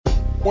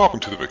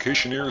Welcome to the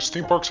Vacationeers,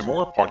 Theme Parks, and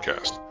More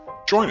podcast.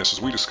 Join us as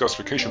we discuss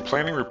vacation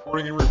planning,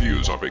 reporting, and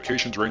reviews on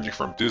vacations ranging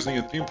from Disney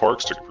and theme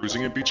parks to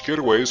cruising and beach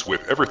getaways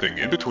with everything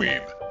in between.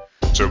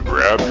 So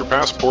grab your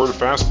passport, a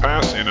fast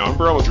pass, and an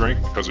umbrella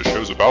drink because the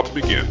show's about to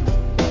begin.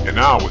 And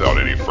now, without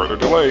any further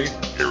delay,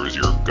 here is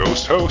your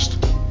ghost host,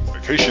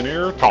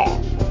 Vacationeer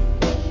Tom.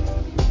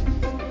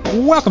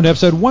 Welcome to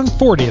episode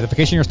 140 of the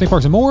Vacationeers, Theme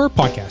Parks, and More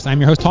podcast.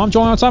 I'm your host, Tom,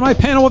 joined outside my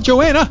panel of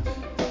Joanna.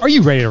 Are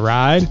you ready to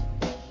ride?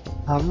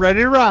 I'm ready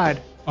to ride.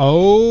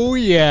 Oh,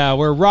 yeah.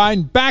 We're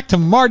riding back to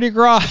Mardi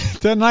Gras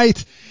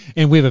tonight,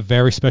 and we have a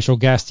very special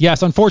guest.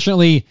 Yes,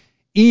 unfortunately,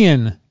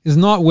 Ian is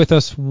not with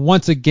us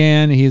once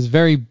again. He is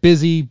very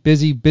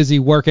busy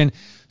working.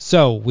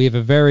 So we have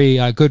a very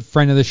good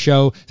friend of the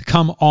show to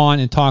come on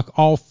and talk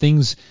all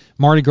things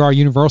Mardi Gras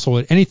Universal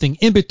and anything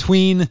in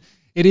between.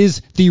 It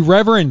is the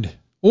Reverend,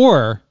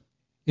 or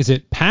is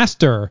it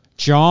Pastor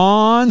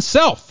John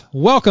Self?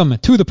 Welcome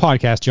to the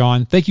podcast,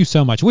 John. Thank you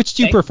so much. Which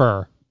do you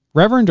prefer?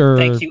 Reverend or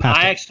Thank you.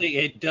 Pastor?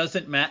 It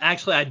doesn't matter.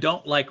 Actually, I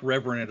don't like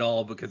Reverend at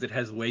all because it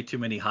has way too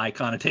many high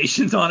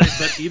connotations on it,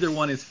 but either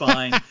one is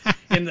fine.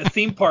 In the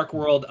theme park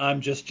world,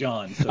 I'm just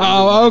John. So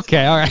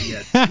okay. All right.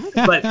 Yes.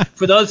 But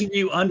for those of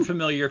you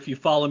unfamiliar, if you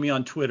follow me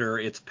on Twitter,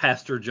 it's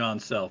Pastor John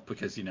Self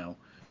because,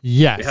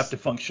 Yes. we have to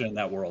function in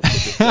that world. So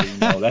just so you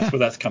know, that's where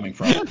that's coming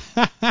from.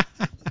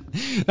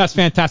 That's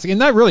fantastic.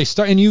 And that really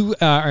and you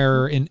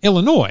are in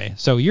Illinois,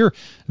 so you're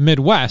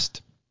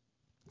Midwest.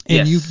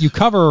 And yes. you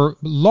cover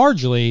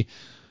largely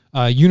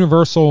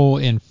Universal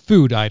and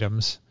food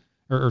items,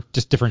 or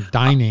just different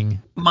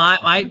dining.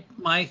 My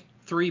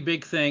three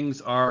big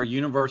things are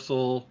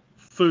Universal,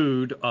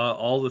 food,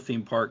 all the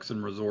theme parks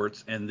and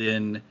resorts, and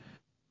then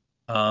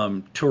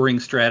touring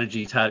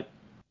strategies, how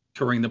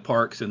touring the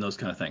parks and those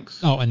kind of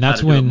things. Oh, and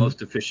that's how to do when it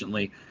most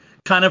efficiently,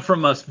 kind of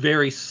from a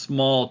very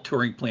small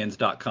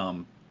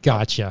touringplans.com.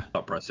 Gotcha.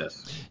 Thought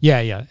process.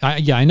 Yeah.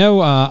 I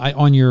know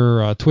on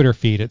your Twitter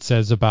feed it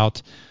says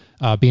about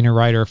being a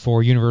writer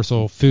for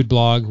Universal Food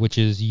Blog, which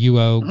is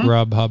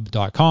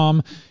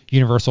uogrubhub.com,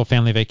 Universal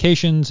Family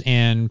Vacations,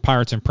 and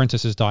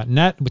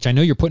piratesandprincesses.net, which I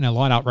know you're putting a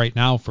lot out right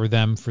now for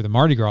them for the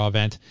Mardi Gras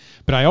event.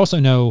 But I also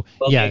know,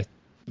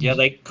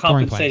 they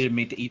compensated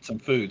me to eat some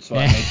food, so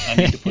I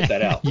need to put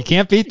that out. You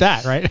can't beat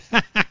that, right?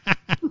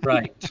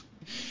 Right.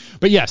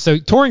 But yeah, so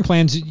touring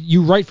plans,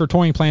 you write for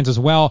touring plans as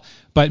well,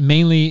 but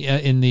mainly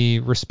in the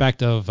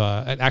respect of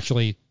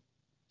actually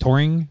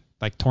touring,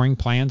 like touring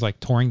plans, like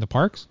touring the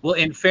parks? Well,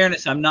 in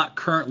fairness, I'm not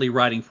currently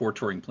writing for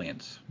touring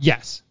plans.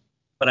 Yes.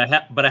 But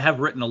I have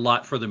written a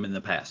lot for them in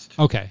the past.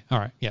 Okay. All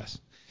right. Yes.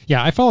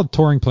 Yeah, I followed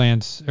touring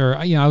plans, or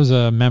I was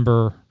a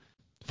member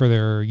for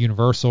their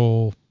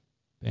Universal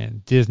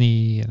and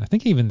Disney, and I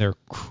think even their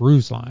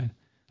cruise line.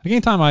 Like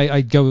anytime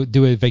I'd go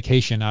do a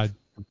vacation, I'd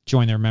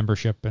join their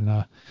membership, and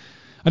I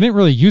didn't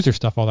really use their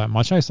stuff all that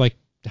much. I just like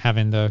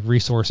having the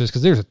resources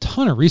because there's a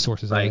ton of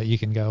resources that you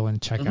can go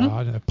and check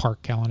out, and a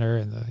park calendar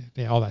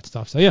and all that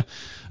stuff. So yeah,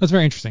 that's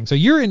very interesting. So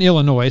you're in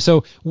Illinois.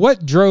 So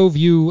what drove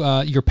you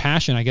your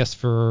passion, I guess,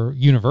 for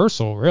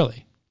Universal,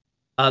 really?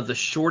 The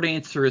short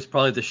answer is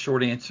probably the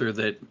short answer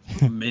that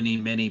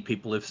many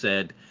people have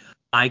said.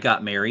 I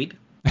got married,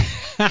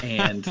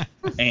 and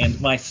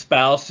my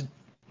spouse,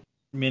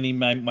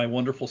 my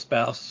wonderful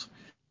spouse,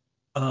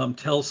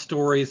 tells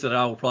stories that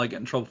I will probably get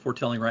in trouble for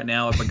telling right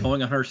now. About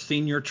going on her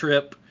senior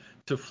trip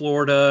to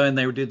Florida, and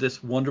they did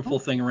this wonderful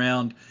thing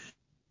around,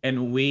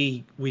 and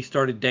we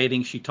started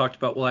dating. She talked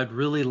about, well, I'd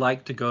really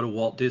like to go to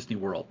Walt Disney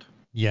World.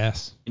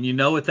 Yes. And you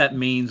know what that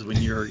means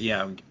when you're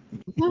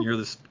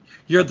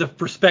the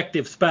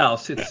prospective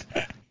spouse. It's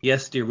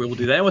yes, dear, we will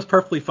do that. It was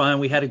perfectly fine.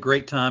 We had a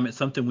great time. It's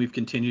something we've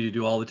continued to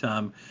do all the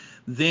time.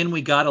 Then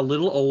we got a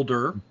little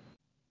older,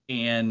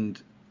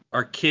 and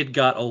our kid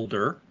got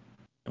older,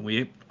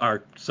 and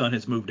our son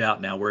has moved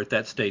out now. We're at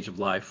that stage of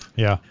life.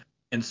 Yeah.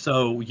 And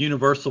so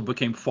Universal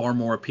became far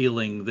more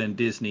appealing than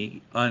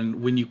Disney.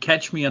 And when you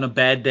catch me on a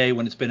bad day,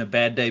 when it's been a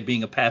bad day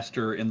being a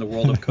pastor in the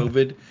world of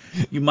COVID,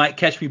 you might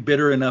catch me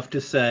bitter enough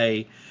to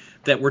say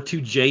that we're too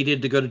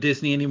jaded to go to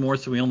Disney anymore,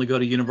 so we only go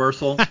to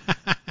Universal.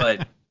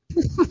 But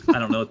I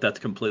don't know if that's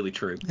completely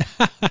true.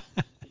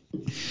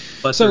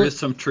 But there is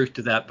some truth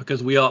to that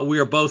because we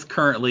are both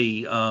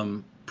currently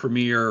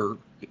premier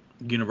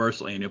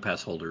Universal annual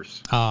pass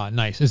holders. Ah,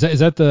 nice. Is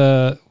that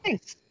the?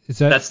 Nice.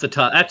 That's the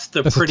top. That's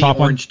the pretty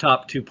orange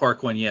top 2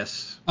 park one.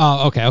 Yes.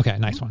 Oh, okay,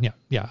 nice one.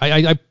 Yeah.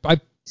 I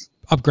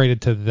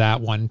upgraded to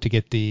that one to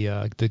get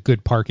the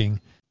good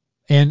parking,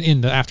 and in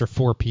the after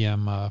 4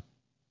 p.m.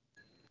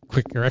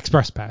 Quick or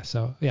express pass.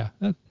 So yeah,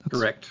 that's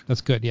correct.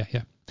 That's good. Yeah.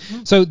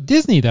 So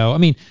Disney though, I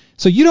mean,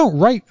 so you don't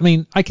write. I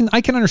mean, I can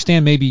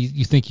understand maybe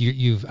you think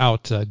you've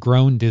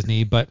outgrown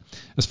Disney, but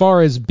as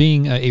far as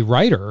being a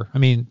writer, I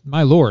mean,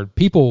 my lord,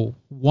 people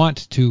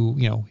want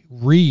to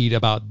read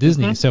about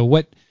Disney. So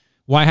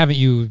why haven't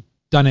you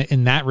done it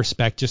in that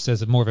respect, just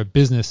as more of a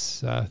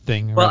business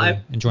thing? Well,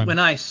 enjoyment? When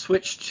I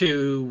switched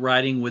to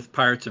writing with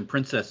Pirates and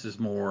Princesses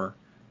more,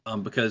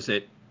 because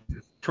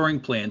touring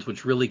plans,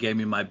 which really gave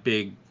me my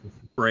big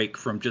break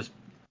from just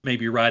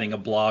maybe writing a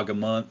blog a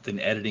month and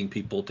editing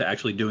people to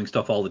actually doing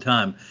stuff all the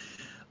time.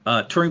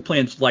 Touring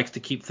Plans likes to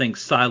keep things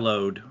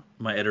siloed.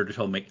 My editor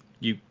told me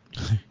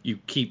you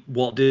keep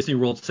Walt Disney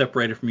World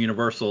separated from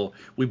Universal.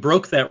 We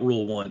broke that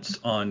rule once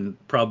on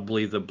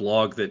probably the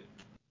blog that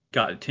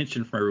got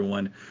attention from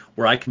everyone,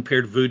 where I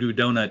compared Voodoo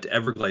Donut to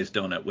Everglazed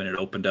Donut when it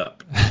opened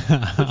up,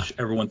 which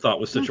everyone thought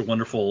was such a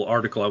wonderful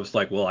article. I was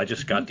like, well, I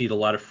just got to eat a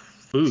lot of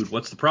food.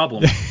 What's the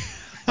problem?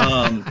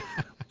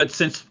 But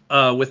since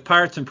with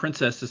Pirates and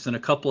Princesses and a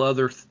couple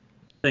other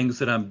things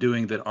that I'm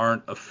doing that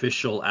aren't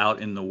official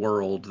out in the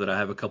world that I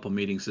have a couple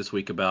meetings this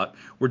week about,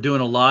 we're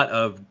doing a lot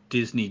of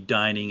Disney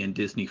dining and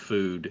Disney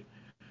food.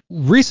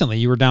 Recently,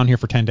 you were down here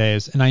for 10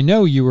 days, and I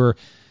know you were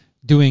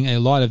doing a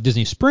lot of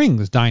Disney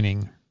Springs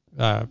dining.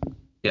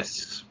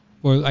 Yes.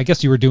 Well, I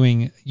guess you're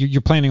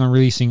planning on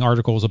releasing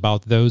articles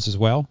about those as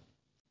well?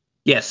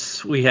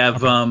 Yes, we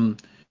have. Okay.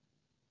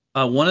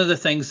 One of the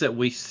things that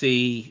we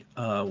see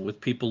with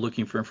people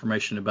looking for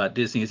information about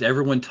Disney is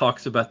everyone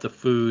talks about the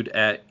food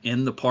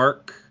in the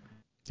park.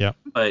 Yeah.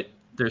 But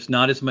there's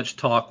not as much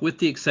talk, with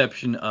the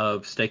exception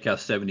of Steakhouse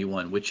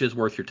 71, which is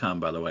worth your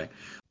time, by the way.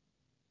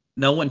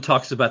 No one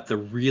talks about the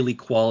really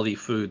quality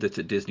food that's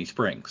at Disney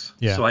Springs.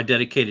 Yeah. So I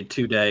dedicated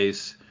 2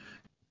 days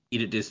to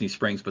eat at Disney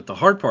Springs. But the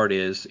hard part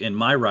is, in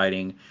my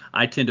writing,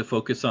 I tend to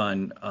focus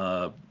on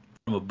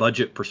from a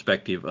budget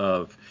perspective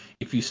of,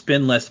 if you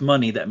spend less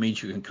money, that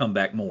means you can come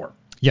back more.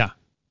 Yeah.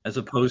 As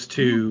opposed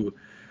to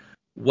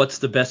what's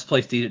the best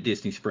place to eat at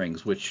Disney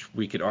Springs, which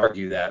we could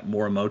argue that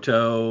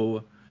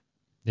Morimoto,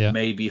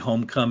 maybe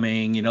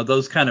Homecoming,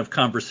 those kind of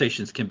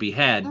conversations can be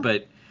had.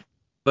 But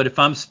if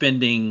I'm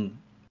spending,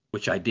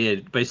 which I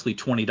did, basically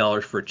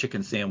 $20 for a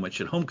chicken sandwich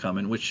at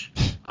Homecoming, which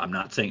I'm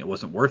not saying it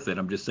wasn't worth it.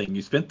 I'm just saying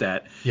you spent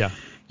that. Yeah.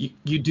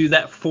 You do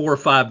that 4 or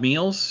 5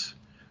 meals,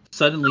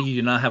 suddenly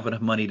you do not have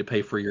enough money to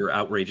pay for your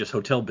outrageous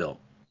hotel bill.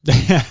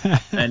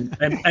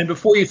 and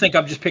before you think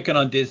I'm just picking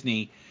on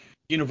Disney,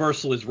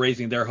 Universal is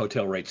raising their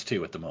hotel rates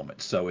too at the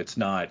moment. So it's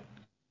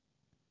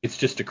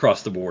just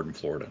across the board in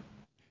Florida.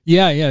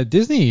 Yeah.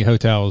 Disney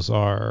hotels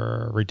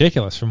are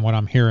ridiculous from what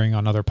I'm hearing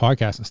on other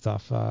podcasts and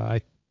stuff.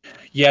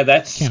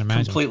 That's can't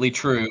imagine. Completely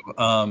true.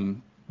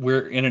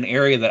 We're in an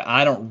area that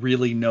I don't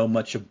really know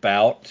much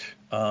about.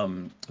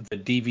 The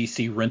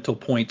DVC rental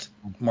points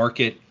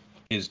market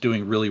is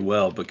doing really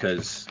well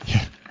because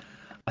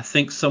I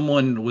think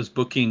someone was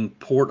booking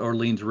Port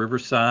Orleans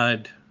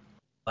Riverside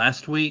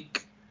last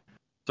week.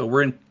 So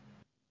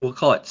we'll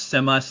call it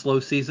semi-slow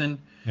season.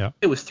 Yeah.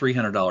 It was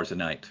 $300 a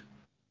night.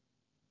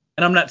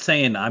 And I'm not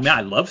saying,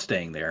 I love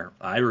staying there.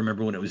 I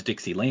remember when it was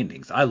Dixie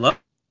Landings. I love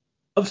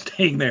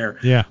staying there.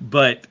 Yeah.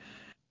 But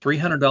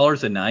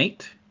 $300 a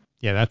night?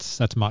 Yeah,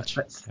 that's much.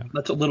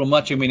 That's a little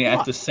much. I mean,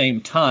 at the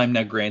same time,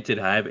 now granted,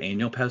 I have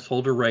annual pass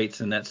holder rates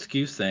and that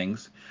skews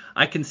things.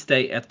 I can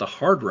stay at the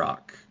Hard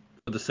Rock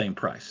for the same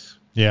price.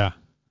 Yeah.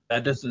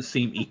 That doesn't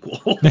seem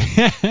equal.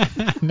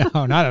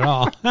 No, not at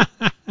all.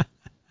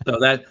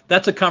 So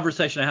that's a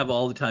conversation I have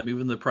all the time.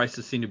 Even the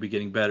prices seem to be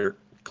getting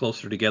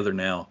closer together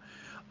now.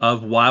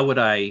 Of why would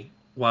I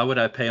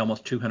pay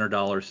almost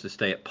 $200 to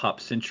stay at Pop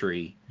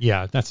Century?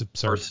 Yeah, that's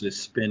absurd.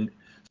 Versus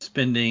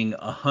spending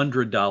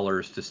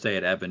 $100 to stay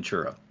at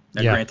Aventura.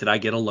 Now, granted, I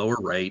get a lower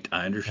rate.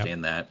 I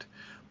understand that,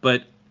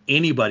 but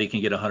anybody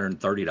can get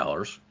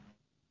 $130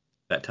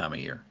 that time of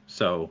year.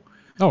 So.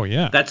 Oh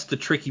yeah. That's the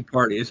tricky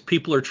part, is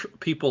people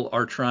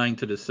are trying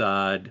to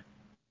decide,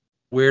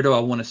 where do I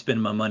want to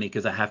spend my money,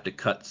 because I have to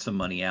cut some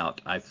money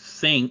out. I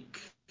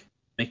think,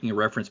 making a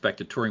reference back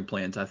to Touring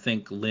Plans, I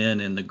think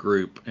Lynn and the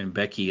group and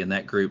Becky and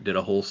that group did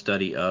a whole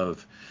study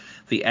of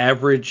the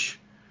average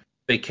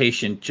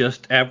vacation,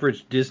 just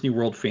average Disney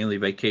World family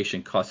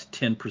vacation costs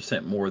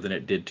 10% more than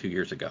it did 2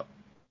 years ago.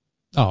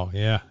 Oh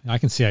yeah, I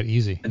can see that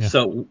easy. And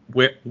so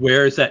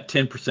where does that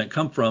 10%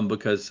 come from?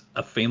 Because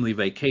a family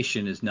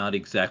vacation is not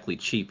exactly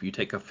cheap. You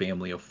take a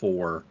family of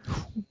 4.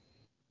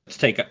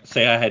 Say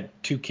I had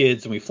 2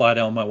 kids and we fly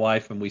down with my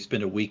wife and we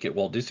spend a week at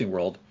Walt Disney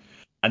World.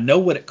 I know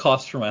what it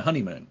costs for my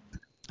honeymoon,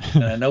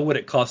 and I know what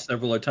it costs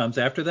several other times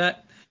after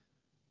that.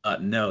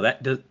 No,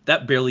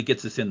 that barely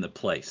gets us in the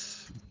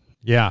place.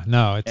 Yeah,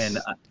 no, it's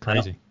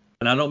crazy.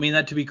 And I don't mean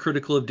that to be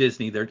critical of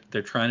Disney. They're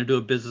trying to do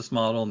a business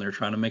model and they're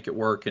trying to make it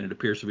work, and it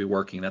appears to be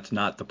working. That's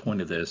not the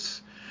point of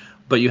this.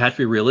 But you have to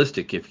be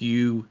realistic. If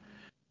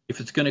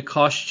it's going to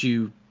cost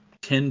you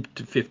 10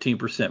 to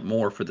 15%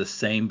 more for the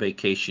same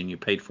vacation you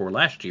paid for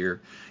last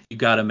year, you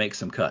got to make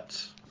some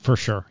cuts. For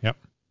sure. Yep.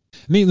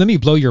 Let me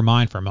blow your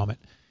mind for a moment.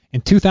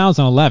 In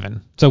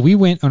 2011, so we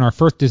went on our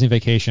first Disney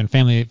vacation,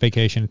 family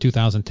vacation in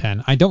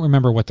 2010. I don't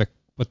remember what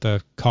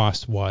the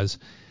cost was.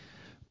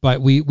 But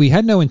we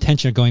had no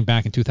intention of going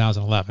back in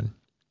 2011.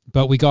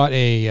 But we got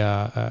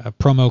a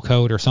promo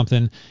code or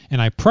something, and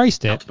I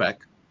priced it.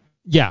 Back.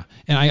 Yeah,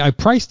 and I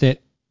priced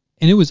it,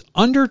 and it was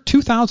under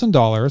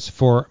 $2,000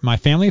 for my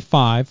family of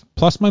 5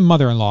 plus my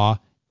mother-in-law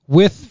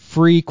with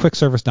free quick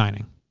service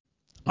dining.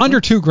 Mm-hmm.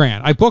 Under $2,000.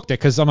 I booked it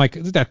because I'm like,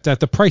 that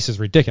the price is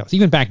ridiculous.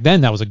 Even back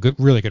then, that was a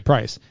really good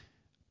price.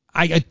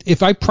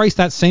 if I priced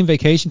that same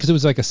vacation, because it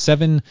was like a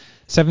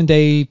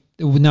 7-day,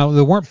 no,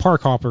 there weren't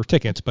park hopper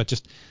tickets, but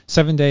just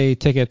 7-day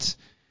tickets,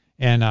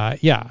 and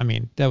yeah, I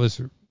mean that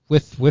was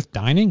with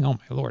dining. Oh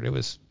my lord, it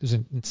was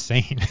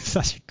insane. It's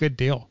such a good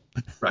deal.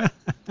 Right.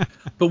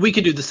 But we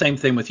could do the same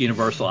thing with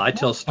Universal. I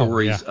tell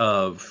stories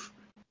of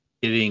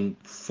getting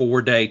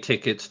 4-day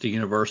tickets to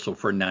Universal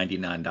for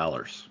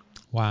 $99.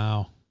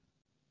 Wow.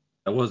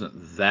 That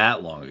wasn't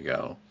that long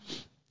ago.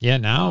 Yeah,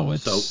 now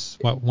it's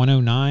what,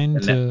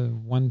 109 to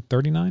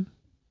 139?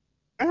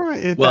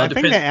 I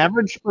think the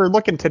average we're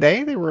looking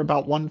today, they were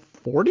about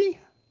 140.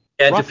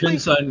 Yeah, it roughly.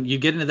 depends on, you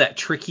get into that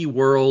tricky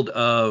world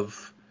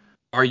of,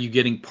 are you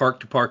getting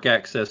park-to-park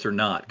access or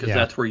not? Because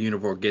that's where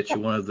Universal gets you.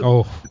 One of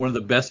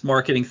the best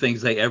marketing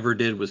things they ever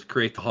did was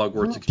create the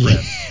Hogwarts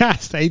Express.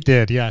 Yes, they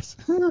did. Yes.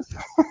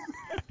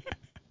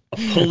 A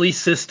pulley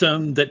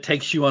system that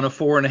takes you on a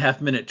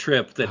 4.5-minute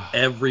trip that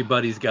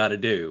everybody's got to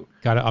do.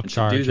 Got to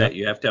upcharge. To do that,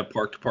 you have to have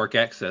park-to-park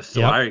access.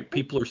 So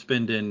people are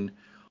spending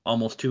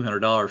almost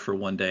 $200 for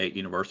one day at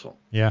Universal.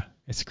 Yeah,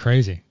 it's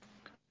crazy.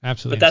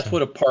 Absolutely. But that's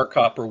what a park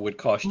hopper would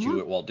cost you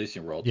at Walt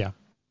Disney World. Yeah.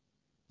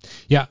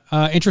 Yeah.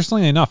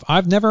 Interestingly enough,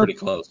 I've never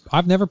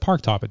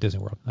park hop at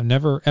Disney World. I've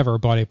never ever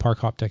bought a park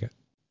hop ticket.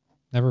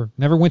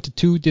 Never went to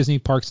 2 Disney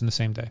parks in the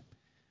same day.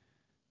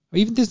 Or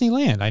even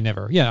Disneyland, I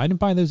didn't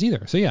buy those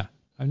either. So yeah,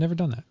 I've never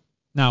done that.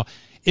 Now,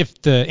 if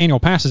the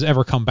annual passes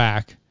ever come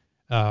back,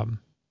 and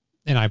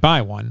I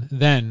buy one,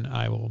 then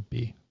I will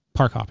be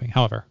park hopping.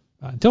 However,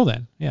 until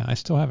then, yeah, I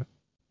still have it.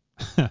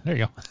 There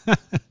you go.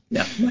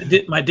 Yeah,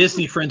 my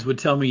Disney friends would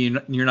tell me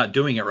you're not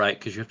doing it right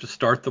because you have to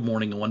start the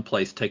morning in one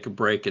place, take a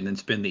break, and then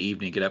spend the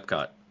evening at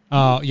Epcot.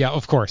 Yeah,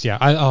 of course, yeah.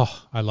 I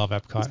love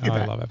Epcot.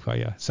 I love Epcot.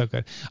 Yeah, so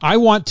good. I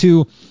want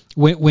to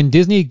when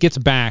Disney gets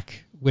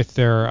back with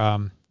their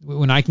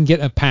when I can get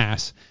a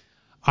pass,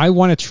 I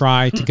want to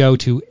try to go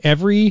to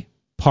every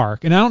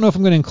park, and I don't know if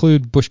I'm going to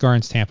include Busch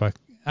Gardens Tampa.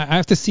 I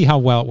have to see how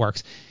well it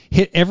works.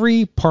 Hit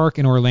every park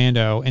in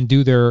Orlando and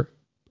do their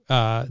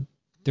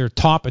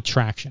top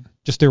attraction.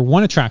 Just their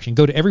one attraction.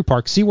 Go to every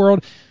park.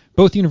 SeaWorld,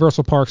 both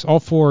Universal parks,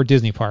 all 4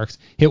 Disney parks.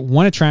 Hit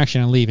one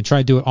attraction and leave and try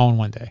to do it all in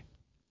one day.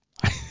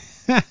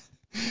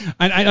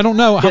 I don't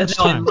know how much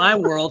time. In my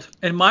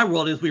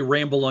world, as we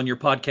ramble on your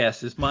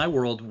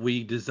podcast,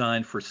 we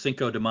designed for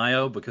Cinco de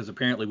Mayo, because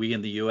apparently we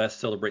in the U.S.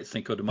 celebrate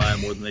Cinco de Mayo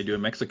more than they do in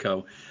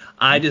Mexico.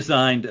 I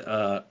designed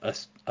a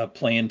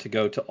plan to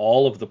go to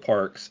all of the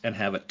parks and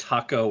have a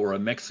taco or a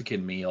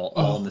Mexican meal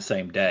all in the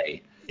same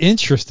day.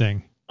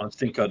 Interesting. On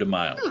Cinco de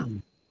Mayo.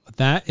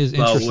 That is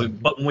interesting.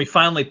 But when we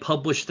finally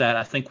published that,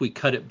 I think we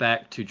cut it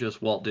back to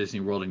just Walt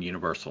Disney World and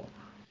Universal.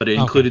 But it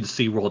included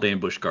SeaWorld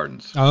and Busch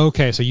Gardens.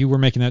 Okay, so you were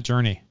making that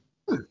journey.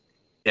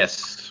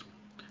 Yes.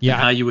 Yeah.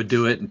 And how you would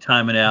do it and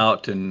time it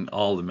out and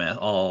all the math.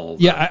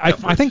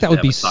 I think that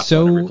would be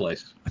so. I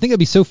think that'd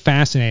be so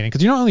fascinating,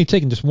 because you're not only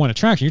taking just one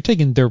attraction, you're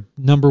taking their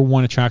number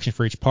one attraction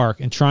for each park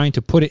and trying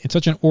to put it in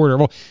such an order.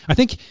 Well, I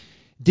think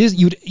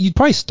Disney, you'd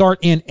probably start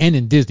and end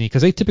in Disney,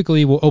 because they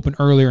typically will open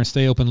earlier and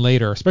stay open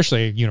later,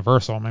 especially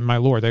Universal. I mean, my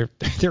lord,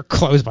 they're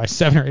closed by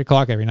 7 or 8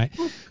 o'clock every night.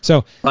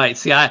 So right.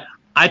 See,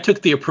 I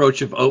took the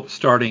approach of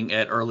starting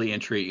at early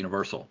entry at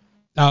Universal.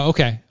 Oh,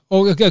 okay.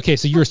 Oh, okay.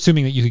 So you're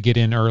assuming that you could get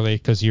in early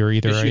because you're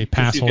either a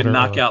pass holder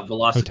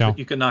or hotel.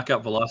 You can knock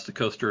out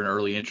Velocicoaster in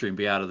early entry and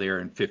be out of there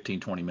in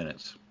 15-20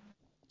 minutes.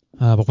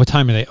 But what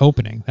time are they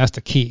opening? That's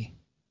the key.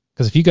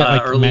 Because if you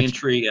got early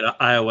entry at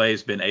IOA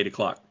has been 8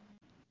 o'clock.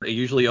 They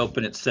usually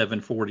open at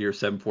 7:40 or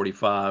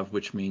 7:45,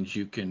 which means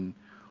you can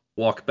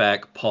walk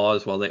back,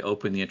 pause while they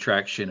open the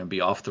attraction, and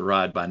be off the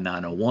ride by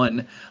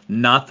 9:01.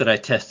 Not that I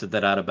tested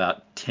that out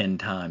about 10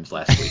 times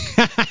last week.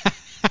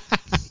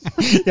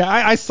 Yeah,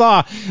 I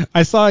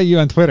saw you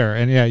on Twitter,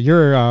 and yeah,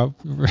 you're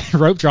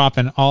rope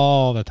dropping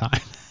all the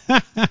time.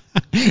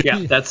 Yeah,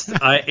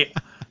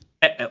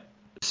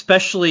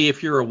 especially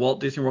if you're a Walt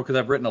Disney World, because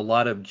I've written a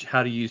lot of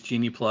how to use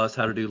Genie Plus,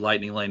 how to do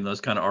Lightning Lane,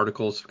 those kind of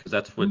articles, because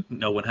that's what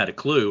no one had a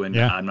clue, and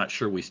I'm not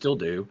sure we still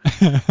do.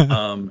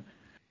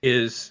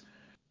 Is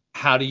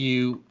how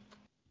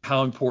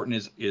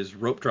important is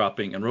rope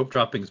dropping, and rope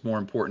dropping is more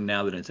important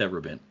now than it's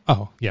ever been.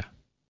 Oh yeah.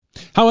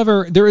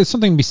 However, there is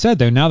something to be said,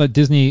 though. Now that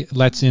Disney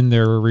lets in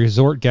their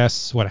resort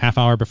guests, a half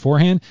hour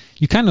beforehand,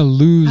 you kind of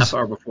lose. Half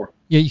hour before.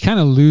 Yeah, you kind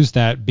of lose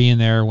that being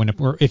there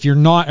if you're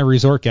not a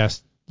resort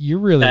guest. You're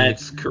really.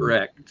 That's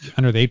correct.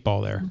 Under the 8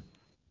 ball there.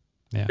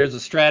 Yeah. There's a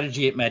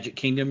strategy at Magic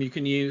Kingdom you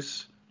can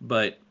use,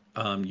 but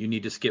you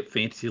need to skip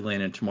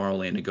Fantasyland and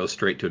Tomorrowland and go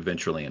straight to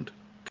Adventureland,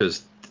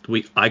 because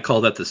I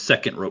call that the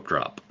second rope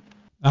drop.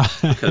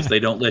 Because they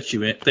don't let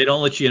you in. They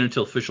don't let you in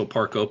until official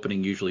park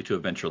opening, usually to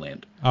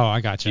Adventureland. Oh,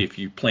 I got you. If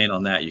you plan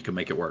on that, you can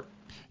make it work.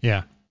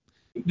 Yeah.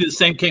 The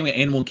same came with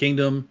Animal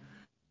Kingdom,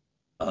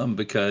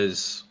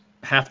 because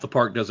half the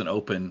park doesn't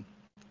open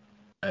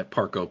at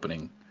park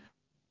opening,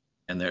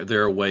 and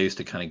there are ways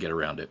to kind of get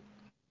around it.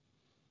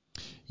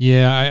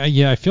 Yeah,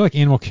 I feel like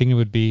Animal Kingdom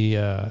would be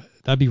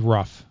that'd be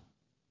rough,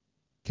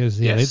 because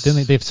they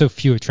have so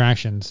few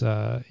attractions.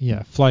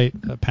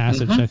 Flight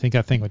Passage, I think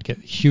that thing would get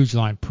a huge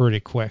line pretty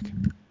quick.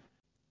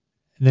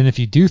 And then if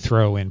you do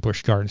throw in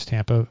Busch Gardens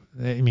Tampa,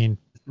 I mean,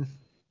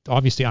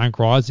 obviously Iron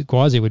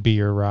Gwazi would be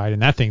your ride,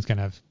 and that thing's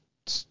gonna have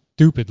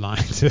stupid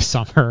lines this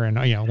summer,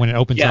 and when it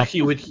opens up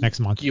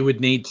next month. You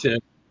would need to.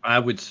 I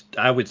would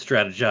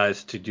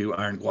strategize to do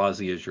Iron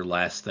Gwazi as your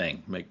last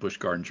thing. Make Busch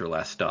Gardens your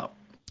last stop.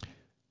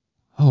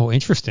 Oh,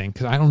 interesting.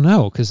 Because I don't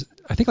know. Because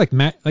I think like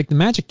the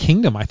Magic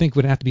Kingdom, I think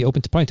would have to be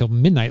open to probably until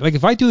midnight. Like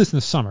if I do this in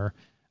the summer,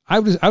 I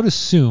would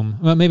assume,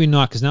 well, maybe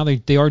not, because now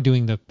they are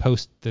doing the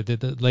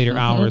later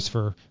hours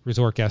for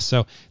resort guests,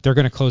 so they're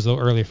going to close a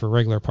little early for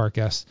regular park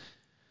guests.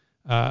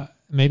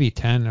 Maybe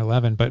 10,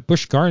 11. But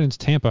Busch Gardens,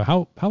 Tampa,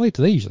 how late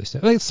do they usually stay?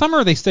 Like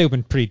summer, they stay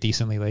open pretty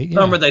decently late.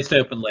 Yeah. Summer, they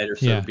stay open later,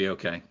 so it'd be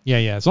okay. Yeah.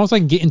 As long as I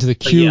can get into the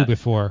queue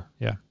before.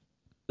 Yeah.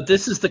 But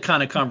this is the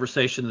kind of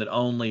conversation that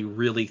only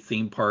really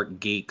theme park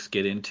geeks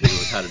get into,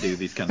 is how to do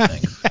these kind of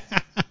things.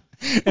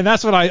 And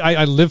that's what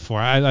I live for.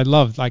 I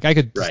love, like, I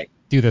could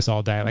do this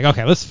all day. Like,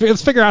 okay, let's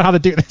figure out how to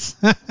do this.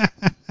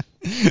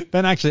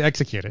 Then actually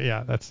execute it.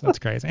 Yeah, that's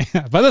crazy.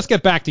 But let's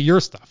get back to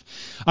your stuff.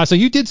 So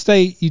you did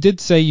say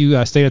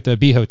you stayed at the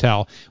B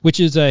Hotel,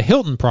 which is a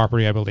Hilton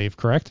property, I believe,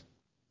 correct?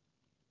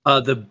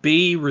 The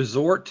B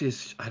Resort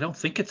I don't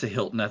think it's a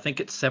Hilton. I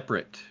think it's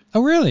separate.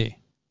 Oh, really?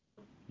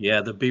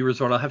 Yeah, the B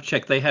Resort. I'll have to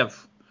check. They have,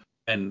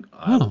 and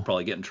I will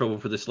probably get in trouble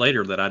for this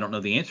later, that I don't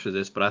know the answer to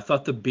this, but I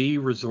thought the B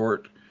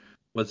Resort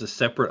was a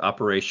separate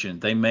operation.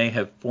 They may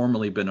have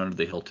formerly been under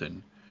the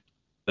Hilton,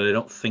 but I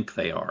don't think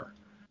they are.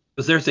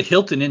 Because there's a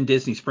Hilton in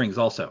Disney Springs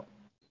also.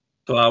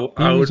 So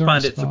I would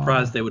find it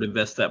surprised they would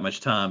invest that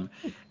much time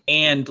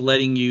and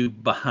letting you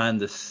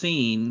behind the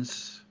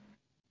scenes.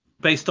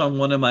 Based on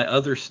one of my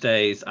other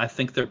stays, I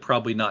think they're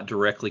probably not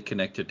directly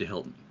connected to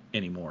Hilton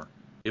anymore,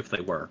 if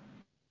they were.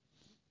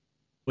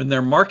 When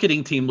their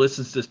marketing team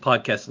listens to this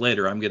podcast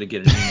later, I'm going to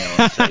get an email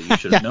and say, you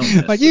should have known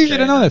this. Like, you should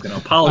have known this. I'm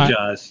going to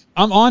apologize.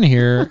 I'm on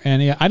here,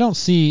 and I don't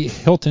see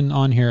Hilton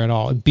on here at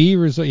all. B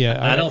Resort,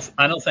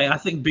 I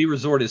think B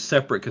Resort is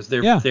separate because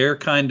they're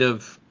kind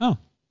of. I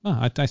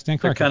stand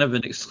corrected. They're kind of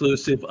an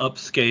exclusive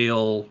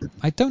upscale.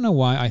 I don't know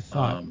why I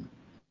thought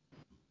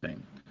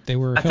thing. They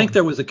were. I think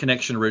there was a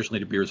connection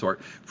originally to B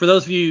Resort. For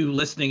those of you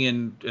listening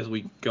in, as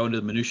we go into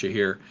the minutia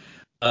here,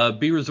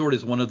 B Resort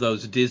is one of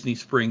those Disney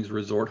Springs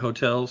resort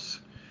hotels.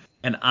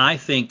 And I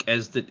think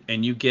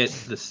and you get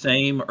the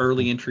same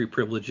early entry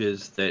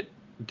privileges that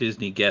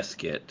Disney guests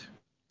get.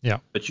 Yeah.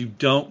 But you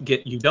don't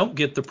get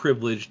the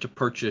privilege to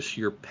purchase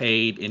your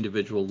paid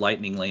individual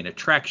Lightning Lane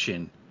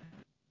attraction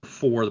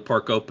for the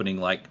park opening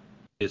like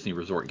Disney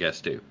Resort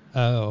guests do.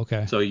 Oh,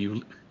 okay. So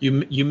you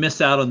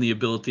miss out on the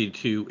ability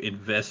to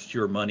invest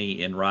your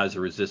money in Rise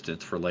of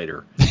Resistance for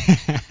later.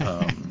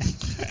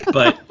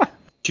 But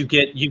you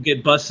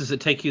get buses that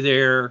take you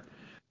there.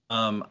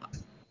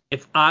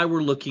 If I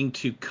were looking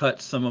to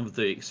cut some of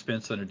the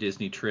expense on a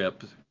Disney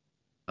trip,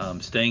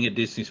 staying at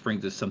Disney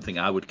Springs is something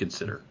I would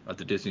consider at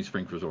the Disney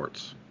Springs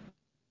resorts.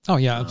 Oh,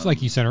 yeah. It's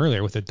like you said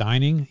earlier, with the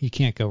dining, you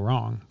can't go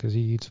wrong because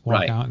you just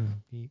walk out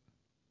and eat.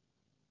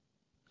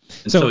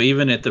 And so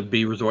even at the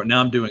B Resort,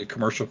 now I'm doing a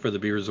commercial for the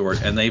B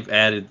Resort, and they've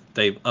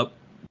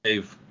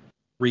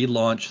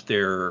relaunched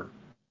their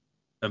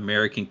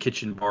American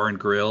Kitchen Bar and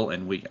Grill,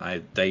 and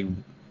they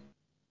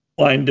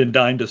wined and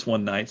dined us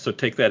one night, so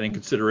take that in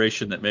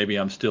consideration that maybe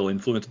I'm still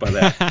influenced by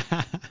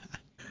that.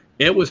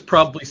 It was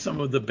probably some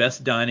of the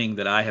best dining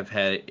that I have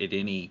had at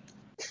any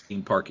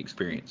theme park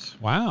experience.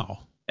 Wow.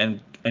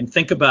 And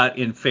think about,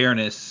 in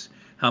fairness,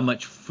 how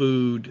much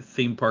food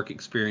theme park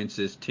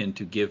experiences tend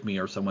to give me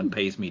or someone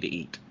pays me to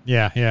eat.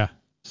 Yeah.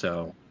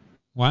 So.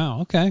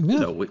 Wow. Okay. Yeah.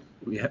 So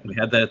we had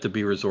that at the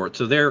B Resort.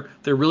 So they're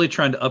really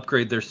trying to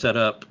upgrade their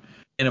setup.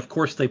 And, of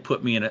course, they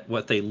put me in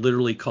what they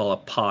literally call a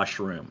posh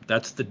room.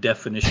 That's the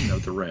definition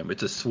of the room.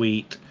 It's a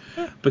suite.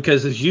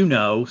 Because, as you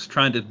know,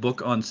 trying to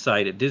book on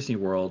site at Disney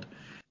World,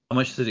 how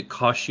much does it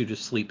cost you to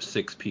sleep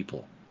 6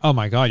 people? Oh,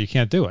 my God. You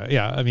can't do it.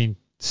 Yeah. I mean,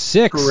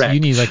 6. Correct. You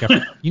need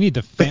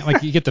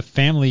you get the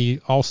family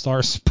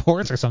all-star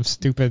sports or some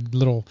stupid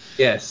little.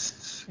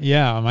 Yes.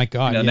 Yeah. Oh, my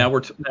God. Now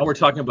we're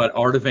talking about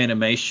Art of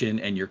Animation,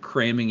 and you're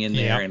cramming in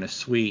there in a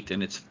suite,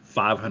 and it's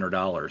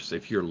 $500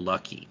 if you're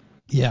lucky.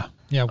 Yeah.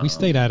 Yeah, we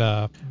stayed at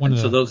one of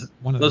the. So those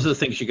are the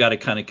things you got to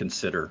kind of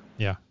consider.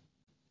 Yeah.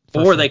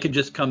 Or they could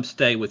just come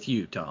stay with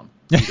you, Tom.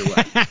 Either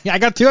way. Yeah, I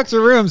got 2 extra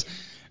rooms.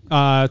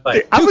 I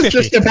was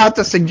just about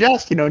to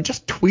suggest,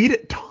 just tweet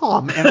at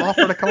Tom and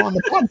offer to come on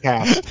the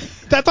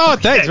podcast. That's all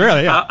it takes,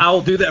 really. Yeah.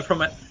 I'll do that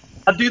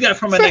I'll do that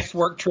for my next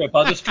work trip.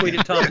 I'll just tweet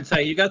at Tom and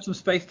say, "You got some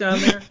space down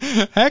there?"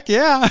 Heck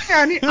yeah.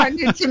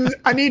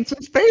 I need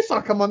some space.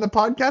 I'll come on the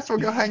podcast. We'll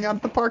go hang out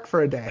at the park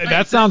for a day.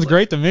 That sounds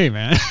great to me,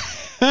 man.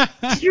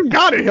 You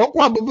got it. He'll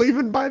probably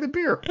even buy the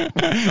beer.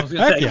 I was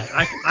gonna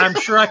say, I'm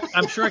sure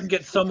I can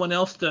get someone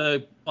else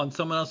on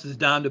someone else's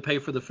dime to pay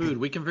for the food.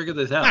 We can figure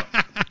this out.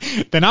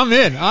 Then I'm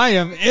in. I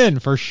am in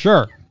for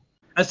sure.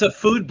 As a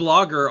food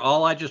blogger,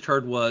 all I just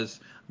heard was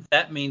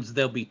that means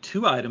there'll be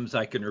 2 items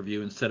I can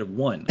review instead of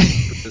 1,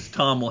 because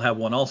Tom will have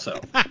one also.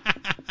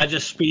 That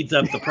just speeds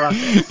up the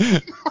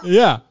process.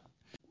 Yeah.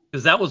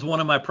 Because that was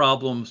one of my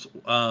problems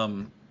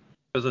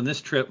Because on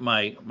this trip,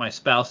 my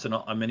spouse and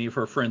many of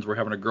her friends were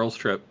having a girls'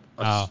 trip,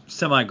 Oh.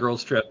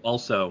 semi-girls' trip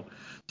also.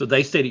 So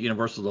they stayed at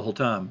Universal the whole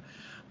time.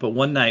 But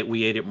one night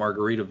we ate at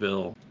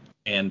Margaritaville,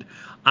 and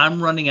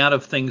I'm running out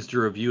of things to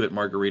review at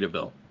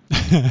Margaritaville.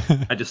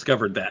 I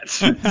discovered that.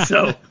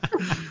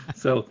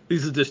 so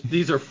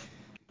these are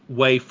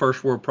way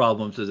first world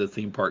problems as a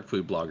theme park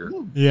food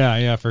blogger.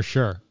 Yeah, for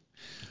sure.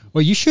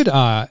 Well, you should.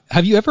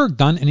 Have you ever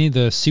done any of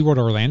the SeaWorld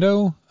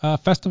Orlando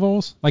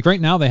festivals? Like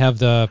right now, they have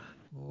the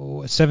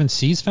Seven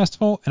Seas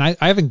Festival, and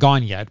I haven't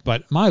gone yet.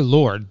 But my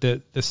lord,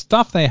 the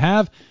stuff they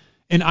have,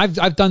 and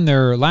I've done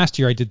their last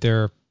year. I did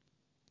their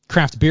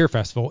craft beer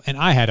festival, and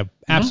I had an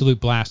absolute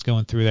blast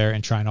going through there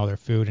and trying all their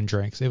food and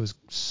drinks. It was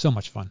so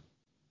much fun.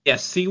 Yeah,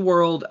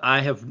 SeaWorld,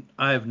 I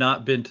have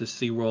not been to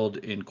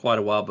SeaWorld in quite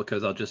a while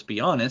because I'll just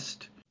be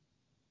honest,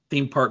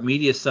 theme park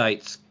media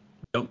sites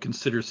don't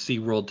consider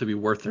SeaWorld to be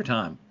worth their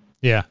time.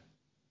 Yeah.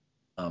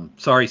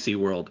 Sorry,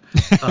 SeaWorld.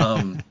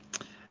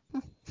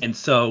 And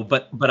so,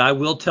 but I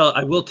will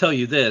tell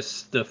you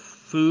this, the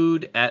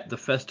food at the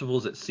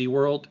festivals at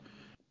SeaWorld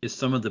is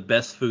some of the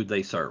best food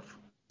they serve.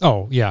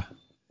 Oh, yeah.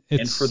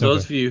 And for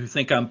those of you who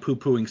think I'm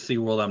poo-pooing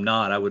SeaWorld, I'm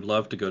not. I would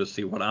love to go to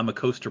SeaWorld. I'm a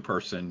coaster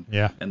person.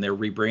 Yeah. And they're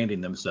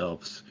rebranding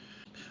themselves.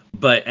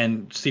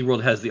 And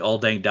SeaWorld has the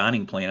all-day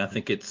dining plan. I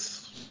think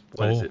it's,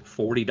 is it,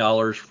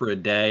 $40 for a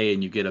day,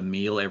 and you get a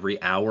meal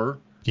every hour?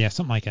 Yeah,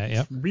 something like that,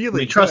 yep.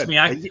 Really trust me,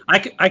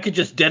 I could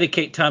just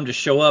dedicate time to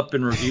show up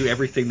and review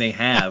everything they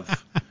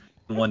have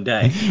in one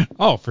day.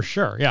 Oh, for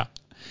sure, yeah.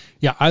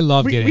 Yeah, I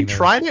love getting We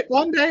tried it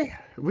one day.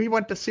 We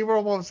went to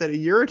SeaWorld, what was it, a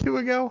year or two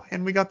ago,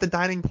 and we got the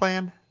dining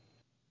plan.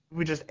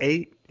 We just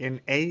ate,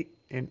 and I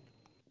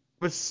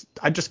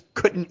just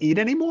couldn't eat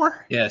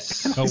anymore.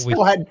 Yes. And I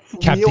still had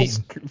meals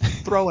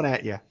thrown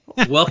at you.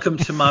 Welcome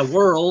to my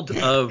world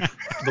of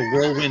the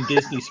Whirlwind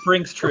Disney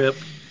Springs trip.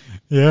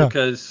 Yeah.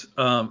 Because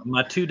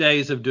my 2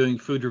 days of doing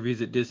food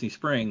reviews at Disney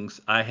Springs,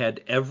 I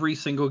had every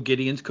single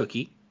Gideon's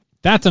cookie.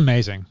 That's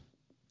amazing.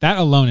 That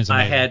alone is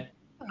amazing.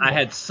 I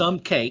had some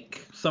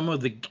cake, some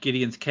of the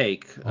Gideon's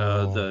cake,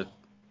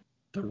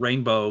 the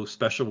rainbow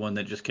special one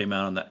that just came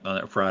out on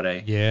that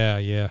Friday.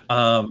 Yeah.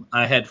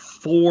 I had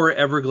 4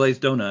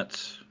 Everglazed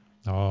donuts.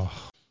 Oh.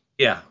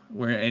 Yeah,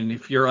 and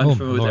if you're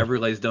unfamiliar with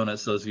Everglazed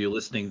donuts, those of you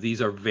listening,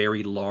 these are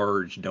very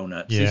large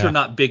donuts. Yeah. These are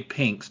not big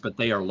pinks, but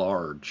they are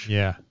large.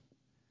 Yeah.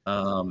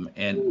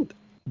 And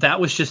that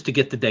was just to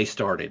get the day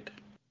started.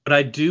 But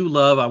I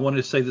wanted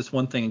to say this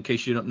one thing in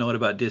case you don't know it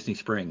about Disney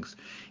Springs.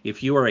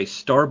 If you are a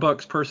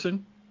Starbucks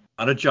person,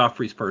 not a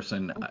Joffrey's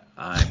person,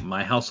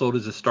 my household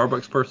is a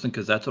Starbucks person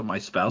because that's what my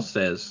spouse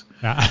says.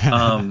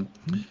 At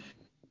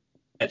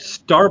the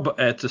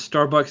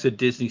Starbucks at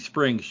Disney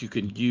Springs, you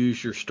can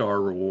use your Star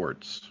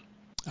Rewards.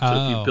 So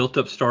if you built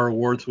up Star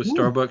Rewards with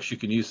Starbucks, you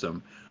can use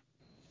them.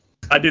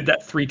 I did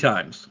that 3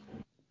 times.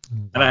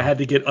 And I had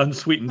to get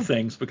unsweetened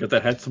things because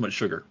that had so much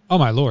sugar. Oh,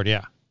 my Lord,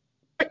 yeah.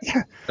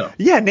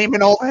 Yeah,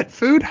 naming all that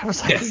food, I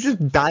was like, I'm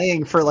just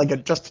dying for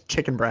just a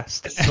chicken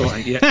breast. So,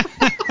 yeah.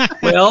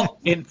 Well,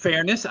 in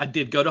fairness, I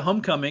did go to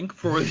Homecoming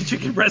for the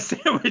chicken breast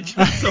sandwich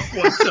at some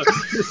point,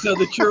 so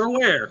that you're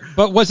aware.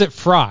 But was it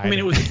fried? I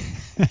mean,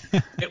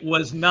 it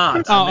was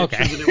not. Oh,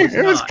 okay.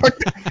 It was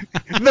cooked.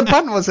 The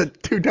bun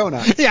wasn't 2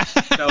 donuts. Yeah.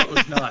 No, it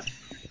was not.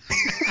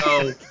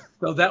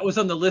 So that was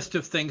on the list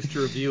of things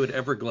to review at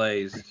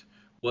Everglazed,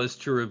 was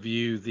to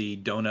review the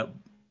donut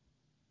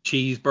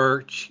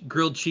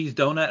grilled cheese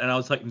donut, and I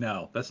was like,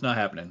 no, that's not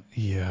happening.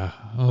 Yeah.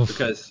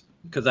 Because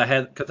I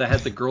had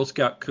the Girl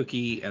Scout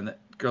cookie and the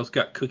Girl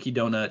Scout cookie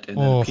donut and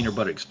then the peanut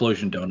butter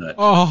explosion donut.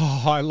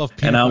 Oh, I love peanut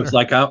butter. And I was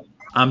like,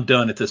 I'm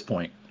done at this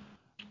point.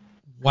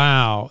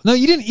 Wow. No,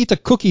 you didn't eat the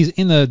cookies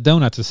in the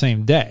donuts the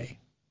same day.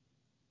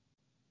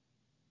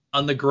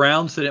 On the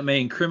grounds that it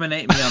may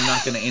incriminate me, I'm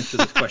not going to answer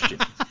this question.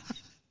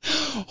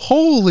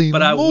 Holy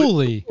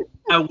moly.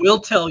 I will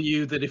tell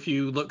you that if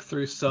you look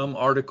through some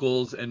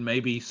articles and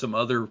maybe some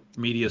other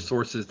media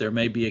sources, there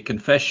may be a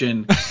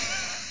confession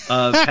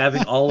of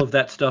having all of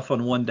that stuff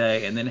on one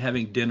day and then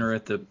having dinner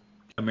at the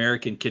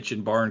American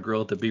Kitchen Bar and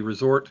Grill at the Bee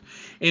Resort,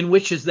 in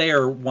which as they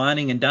are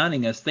wining and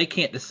dining us, they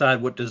can't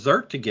decide what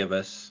dessert to give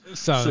us.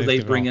 So they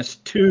bring us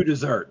 2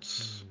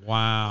 desserts.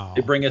 Wow.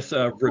 They bring us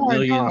a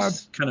Vermilion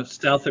kind of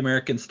South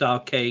American style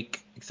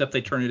cake, except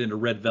they turn it into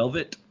red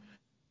velvet.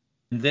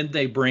 And then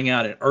they bring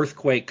out an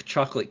earthquake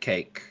chocolate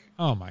cake.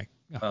 Oh my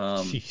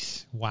God.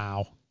 Jeez.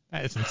 Wow.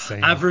 That is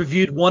insane. I've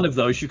reviewed one of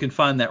those. You can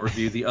find that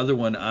review. The other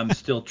one, I'm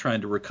still trying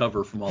to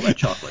recover from all that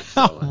chocolate.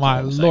 So oh my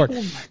Lord.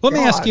 Let me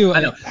ask you. I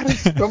know. That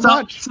is so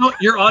much. So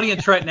your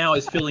audience right now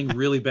is feeling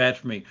really bad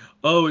for me.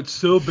 Oh, it's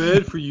so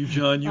bad for you,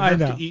 John. You have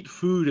to eat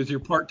food as your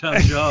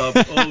part-time job.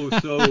 Oh,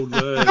 so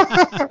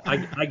bad.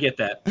 I get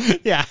that.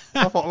 Yeah.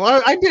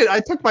 Well, I did. I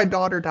took my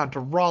daughter down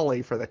to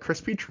Raleigh for the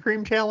Krispy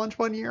Kreme challenge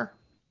one year.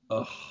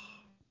 Oh.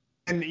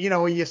 And,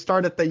 you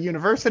start at the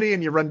university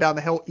and you run down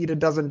the hill, eat a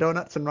dozen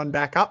donuts, and run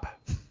back up.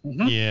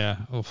 Mm-hmm. Yeah.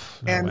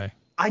 Oof, no way.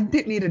 I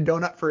didn't eat a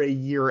donut for a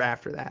year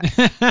after that.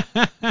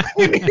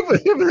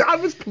 I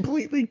was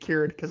completely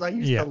cured because I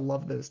used to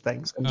love those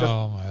things. And just,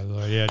 Oh my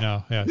Lord. Yeah,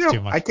 no. Yeah, it's you know,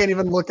 too much. I can't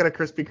even look at a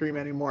Krispy Kreme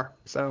anymore.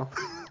 So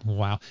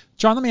Wow.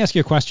 John, let me ask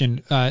you a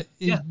question.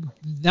 Yeah.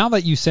 Now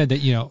that you said that,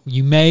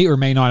 you may or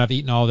may not have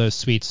eaten all those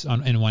sweets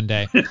in one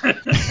day,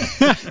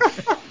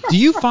 do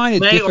you find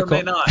it May difficult? or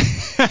may not.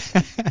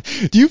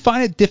 Do you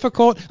find it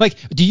difficult? Like,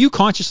 do you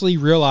consciously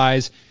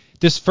realize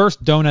this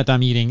first donut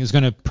I'm eating is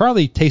going to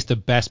probably taste the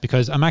best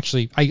because I'm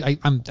actually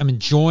I'm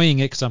enjoying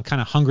it because I'm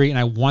kind of hungry and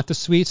I want the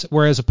sweets,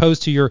 whereas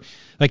opposed to your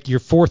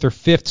fourth or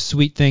fifth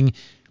sweet thing,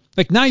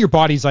 like now your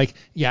body's like,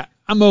 yeah,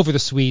 I'm over the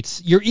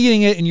sweets. You're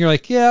eating it and you're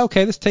like, yeah,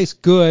 okay, this tastes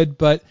good,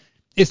 but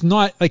it's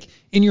not like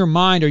in your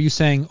mind. Are you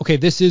saying, okay,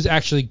 this is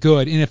actually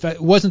good? And if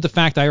it wasn't the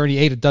fact I already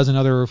ate a dozen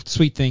other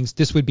sweet things,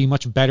 this would be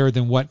much better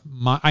than what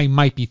I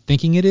might be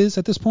thinking it is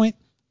at this point?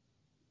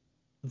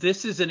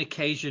 This is an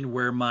occasion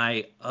where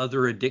my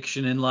other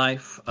addiction in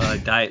life,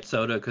 diet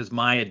soda, because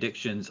my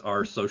addictions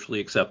are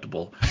socially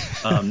acceptable.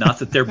 Not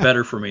that they're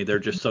better for me, they're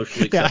just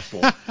socially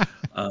acceptable.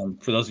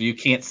 For those of you who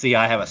can't see,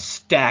 I have a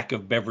stack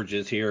of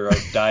beverages here of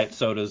diet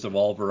sodas of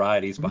all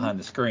varieties behind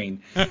the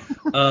screen.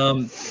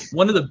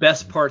 One of the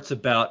best parts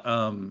about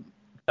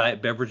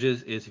diet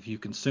beverages is if you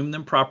consume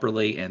them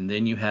properly and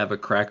then you have a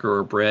cracker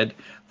or bread,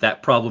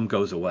 that problem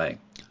goes away.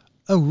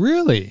 Oh,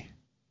 really?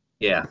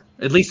 Yeah,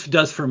 at least it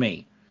does for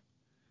me.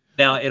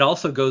 Now, it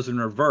also goes in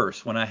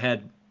reverse. When I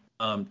had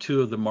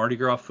two of the Mardi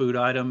Gras food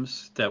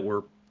items that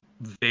were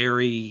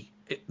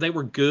they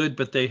were good,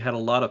 but they had a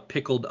lot of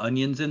pickled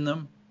onions in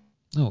them.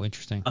 Oh,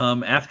 interesting.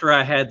 After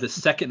I had the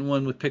second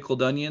one with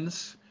pickled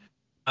onions,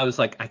 I was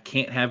like, I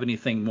can't have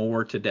anything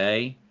more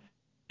today.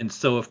 And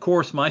so, of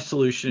course, my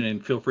solution,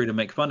 and feel free to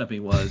make fun of me,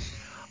 was,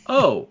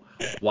 oh,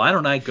 why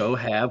don't I go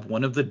have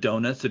one of the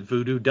donuts at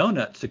Voodoo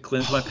Donuts to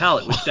cleanse my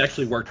palate, which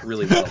actually worked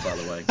really well, by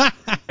the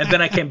way. And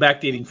then I came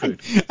back to eating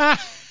food.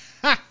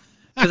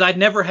 Because I'd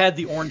never had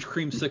the orange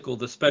creamsicle,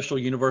 the special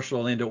Universal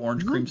Orlando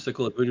orange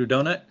creamsicle at Voodoo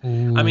Donut.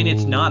 I mean,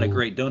 it's not a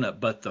great donut,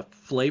 but the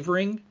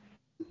flavoring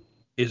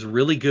is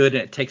really good,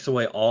 and it takes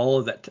away all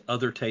of that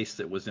other taste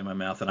that was in my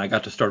mouth, and I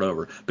got to start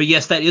over. But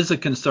yes, that is a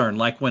concern.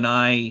 Like when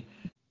I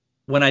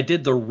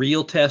did the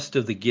real test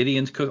of the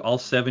Gideon's all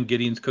 7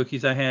 Gideon's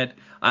cookies I had,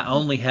 I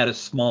only had a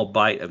small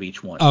bite of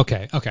each one.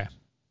 Okay.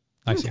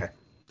 I see. Okay.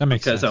 That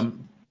makes sense.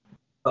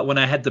 But when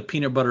I had the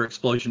peanut butter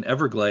explosion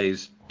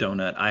Everglaze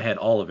donut, I had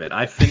all of it.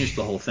 I finished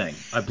the whole thing.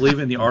 I believe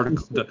in the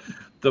article,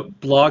 the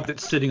blog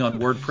that's sitting on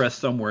WordPress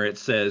somewhere, it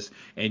says,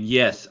 and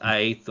yes, I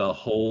ate the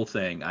whole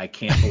thing. I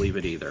can't believe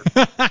it either.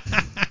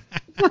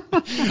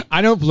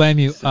 I don't blame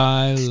you.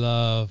 I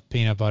love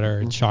peanut butter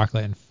and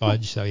chocolate and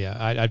fudge. So yeah,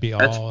 I'd be all.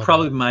 That's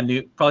probably my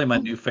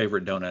new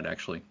favorite donut,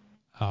 actually.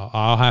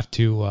 I'll have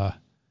to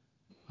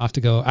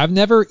go. I've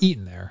never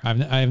eaten there.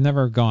 I've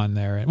never gone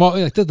there. Well,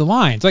 like the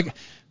lines,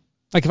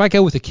 like if I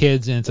go with the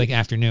kids and it's like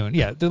afternoon,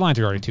 yeah, the lines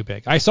are already too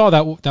big. I saw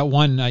that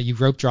one you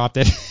rope dropped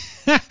it.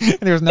 And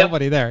there was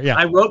nobody there. Yeah.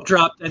 I rope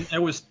dropped and I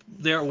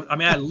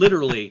mean, I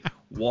literally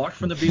walked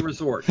from the B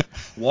Resort,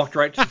 walked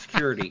right to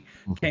security,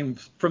 came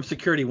from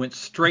security, went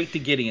straight to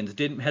Gideon's,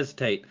 didn't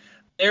hesitate.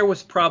 There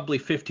was probably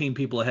 15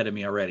 people ahead of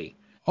me already.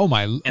 Oh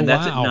my! And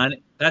that's wow.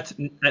 That's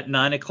at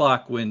 9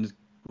 o'clock when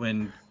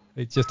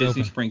it just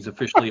Disney opened. Springs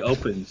officially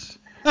opens.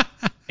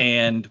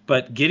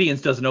 But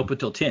Gideon's doesn't open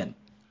till 10.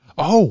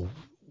 Oh,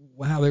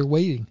 wow! They're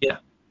waiting. Yeah.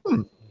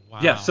 Wow.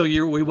 Yeah, so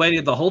we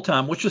waited the whole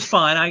time, which was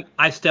fine.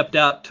 I stepped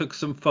out, took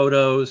some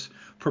photos,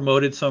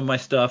 promoted some of my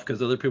stuff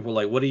because other people were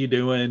like, "What are you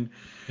doing?"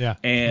 Yeah.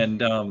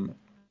 And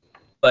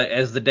but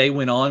as the day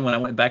went on, when I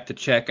went back to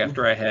check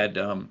after I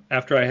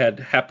had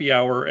happy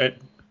hour at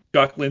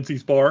Jock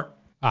Lindsay's bar,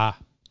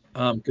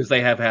 because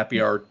they have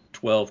happy hour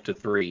 12 to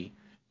 3.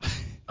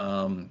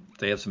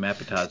 They have some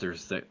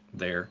appetizers that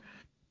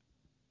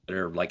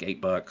are like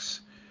 $8.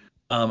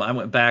 I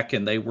went back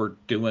and they were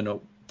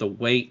doing the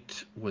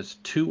wait was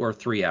 2 or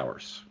 3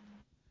 hours.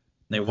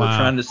 They were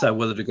trying to decide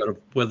whether to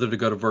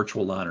go to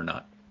virtual line or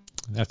not.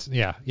 That's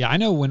yeah. I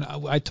know when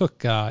I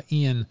took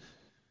Ian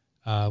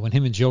when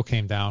him and Jill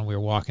came down, we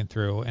were walking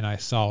through and I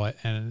saw it,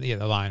 and yeah,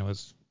 the line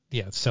was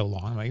so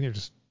long. Like they're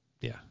just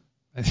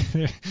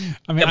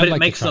I mean, but it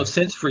makes no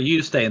sense for you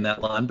to stay in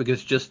that line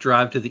because just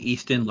drive to the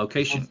East End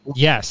location.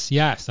 Yes,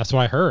 that's what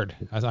I heard.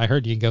 I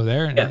heard you can go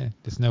there and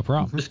it's no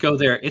problem. Just go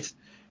there.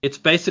 It's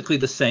basically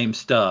the same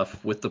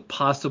stuff with the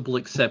possible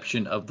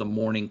exception of the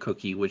morning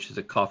cookie, which is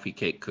a coffee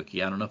cake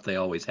cookie. I don't know if they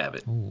always have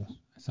it. Ooh,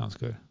 that sounds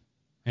good.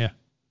 Yeah.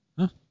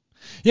 Huh?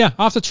 Yeah,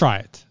 I'll have to try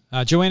it.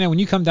 Joanna, when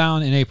you come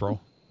down in April,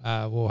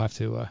 we'll have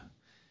to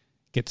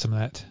get some of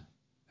that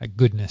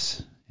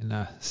goodness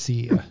and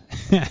see how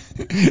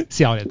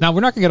it is. Now,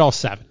 we're not going to get all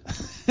 7.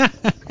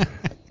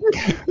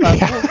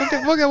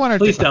 We'll get 1 or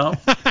 2. Please don't.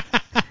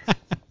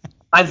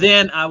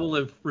 I will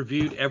have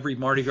reviewed every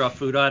Mardi Gras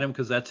food item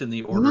because that's in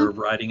the order of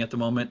writing at the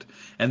moment,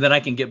 and then I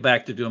can get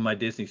back to doing my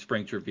Disney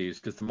Springs reviews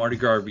because the Mardi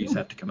Gras reviews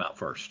have to come out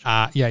first.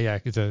 Yeah.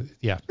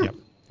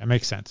 That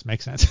makes sense.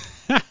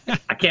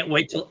 I can't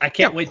wait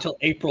till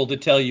April to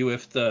tell you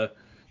if the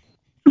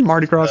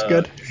Mardi Gras is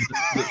good.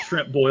 The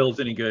shrimp boil's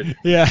any good.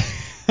 Yeah.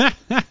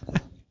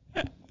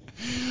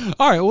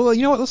 All right. Well,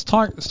 you know what? Let's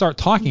start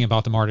talking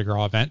about the Mardi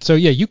Gras event. So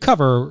yeah, you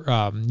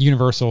cover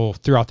Universal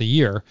throughout the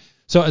year.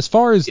 So as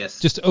far as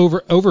just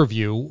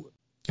overview,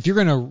 if you're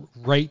going to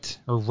rate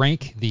or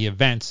rank the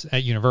events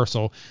at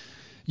Universal,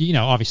 you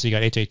know, obviously you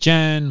got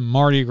HHN,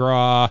 Mardi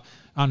Gras.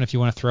 I don't know if you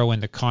want to throw in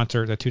the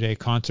concert, the 2-day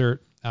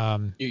concert.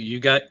 You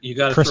got to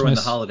Christmas, throw in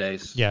the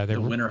holidays. Yeah,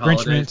 the winter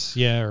holidays. holidays.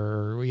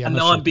 Yeah,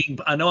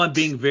 I know I'm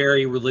being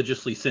very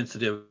religiously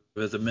sensitive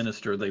as a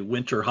minister. The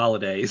winter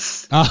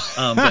holidays.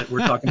 But we're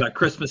talking about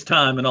Christmas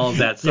time and all of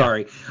that.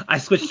 Sorry, yeah. I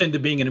switched into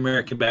being an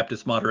American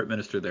Baptist moderate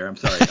minister there. I'm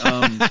sorry.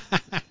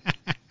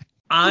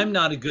 I'm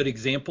not a good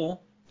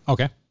example.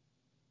 Okay.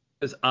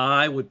 Because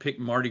I would pick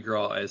Mardi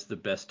Gras as the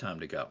best time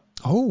to go.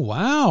 Oh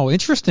wow,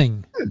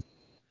 interesting.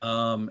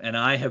 And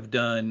I have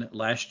done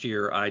last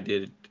year. I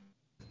did,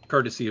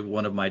 courtesy of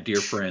one of my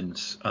dear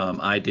friends.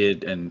 I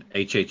did an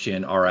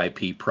HHN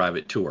RIP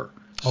private tour,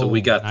 so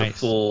we got the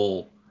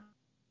full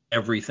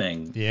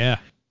everything. Yeah.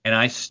 And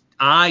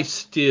I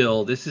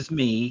still, this is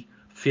me,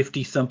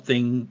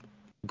 50-something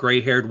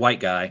gray-haired white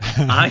guy.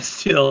 I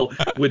still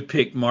would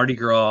pick Mardi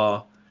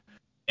Gras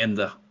and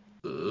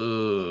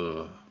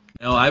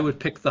no, I would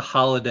pick the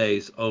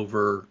holidays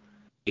over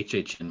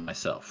HHN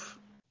myself.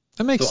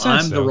 That makes sense. So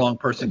I'm the wrong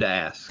person to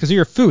ask. Because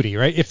you're a foodie,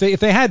 right? If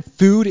they had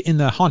food in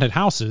the haunted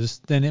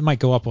houses, then it might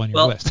go up on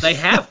your list. They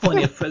had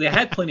plenty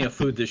of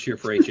food this year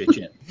for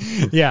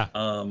HHN. Yeah.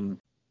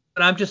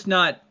 But I'm just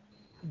not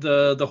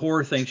the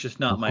horror thing's just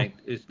not my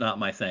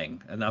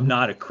thing, and I'm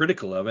not a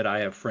critical of it.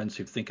 I have friends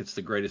who think it's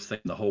the greatest thing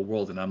in the whole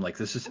world, and I'm like,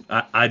 this is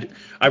I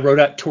wrote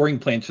out touring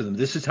plans for them.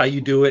 This is how you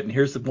do it, and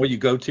here's the more you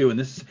go to, and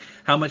this is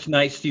how much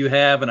nights do you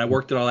have, and I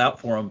worked it all out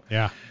for them.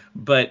 Yeah.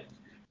 But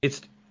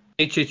it's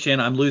HHN.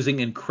 I'm losing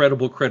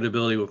incredible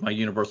credibility with my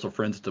Universal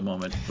friends at the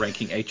moment,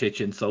 ranking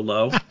HHN so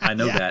low. I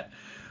know that,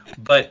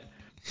 but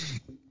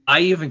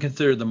I even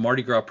consider the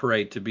Mardi Gras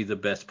parade to be the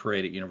best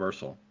parade at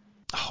Universal.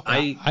 Oh,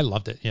 I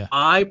loved it. Yeah.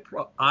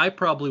 I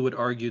probably would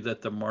argue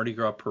that the Mardi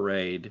Gras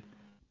parade.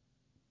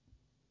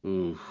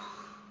 Ooh.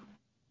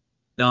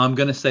 Now I'm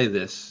going to say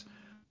this.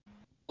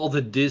 All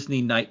the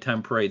Disney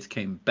nighttime parades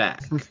came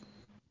back. And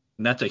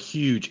that's a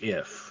huge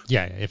if.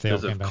 Yeah, if they all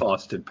came back. Because of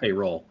cost and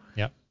payroll.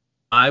 Yep.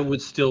 I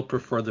would still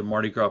prefer the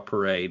Mardi Gras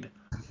parade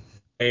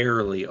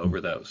barely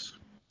over those.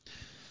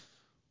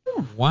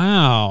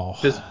 Wow.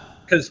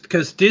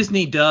 Because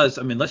Disney does,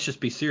 I mean, let's just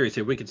be serious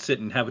here. We could sit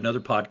and have another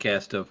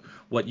podcast of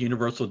what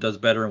Universal does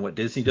better and what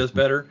Disney does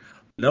better.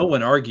 No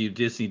one argued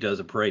Disney does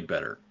a parade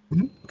better.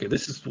 Okay,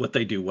 this is what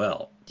they do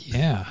well.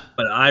 Yeah.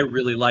 But I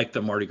really like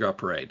the Mardi Gras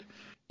parade.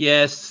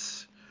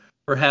 Yes,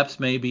 perhaps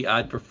maybe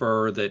I'd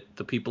prefer that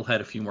the people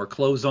had a few more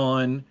clothes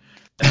on.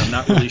 And I'm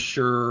not really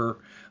sure.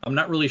 I'm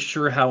not really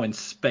sure how in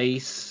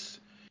space.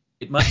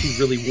 It must be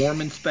really warm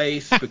in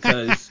space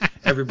because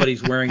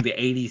everybody's wearing the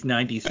 80s,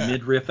 90s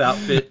midriff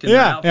outfit in the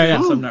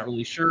outfit, so I'm not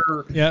really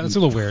sure. Yeah, it's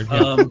a little weird.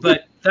 Yeah.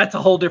 But that's a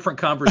whole different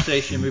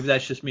conversation. Maybe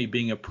that's just me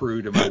being a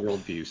prude in my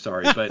worldview.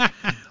 Sorry, but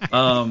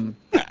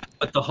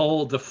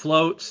the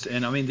floats,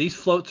 and I mean these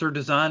floats are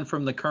designed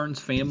from the Kearns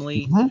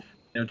family. You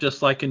know,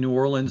 just like in New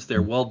Orleans,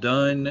 they're well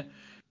done.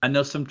 I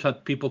know sometimes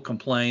people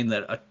complain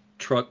that a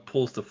truck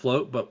pulls the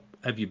float, but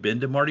have you been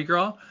to Mardi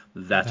Gras?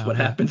 That's what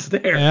happens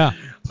there. Yeah.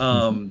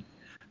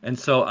 And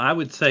so I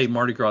would say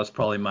Mardi Gras is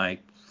probably my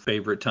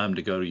favorite time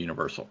to go to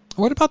Universal.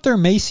 What about their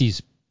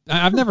Macy's?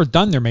 I've never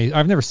done their Macy's.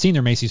 I've never seen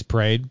their Macy's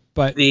parade,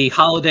 but the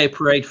holiday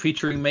parade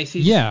featuring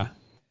Macy's. Yeah.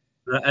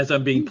 As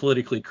I'm being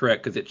politically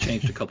correct because it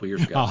changed a couple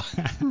years ago.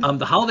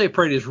 The holiday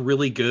parade is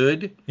really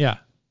good. Yeah.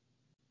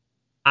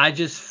 I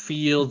just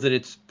feel that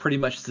it's pretty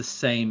much the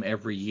same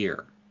every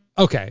year.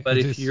 Okay. But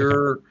if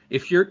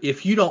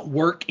you don't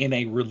work in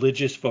a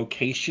religious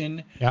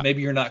vocation,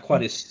 maybe you're not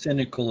quite as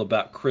cynical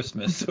about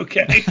Christmas.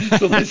 Okay,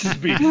 so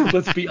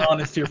let's be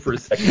honest here for a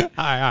second.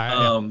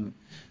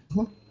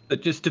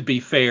 But just to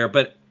be fair,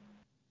 but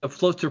the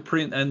floats are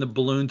and the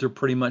balloons are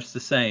pretty much the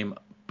same.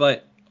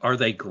 But are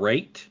they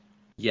great?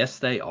 Yes,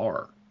 they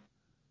are.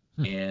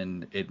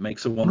 And it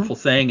makes a wonderful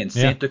thing. And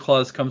Santa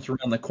Claus comes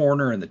around the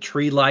corner and the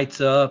tree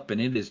lights up, and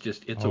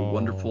it's a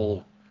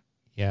wonderful.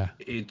 Yeah.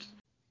 It's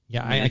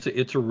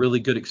a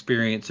really good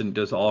experience and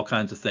does all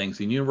kinds of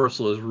things. And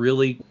Universal is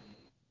really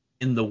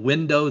in the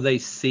window they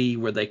see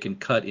where they can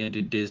cut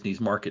into Disney's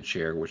market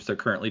share, which they're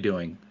currently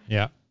doing.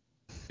 Yeah.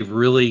 They've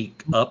really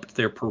upped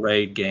their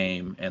parade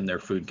game and their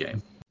food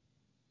game.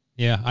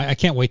 Yeah, I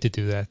can't wait to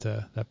do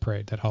that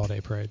parade, that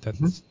holiday parade. That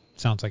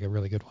sounds like a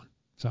really good one.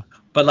 So.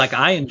 But like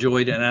I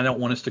enjoyed it, and I don't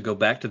want us to go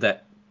back to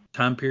that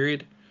time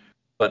period,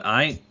 but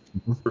I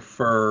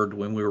preferred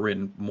when we were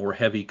in more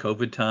heavy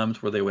COVID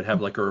times where they would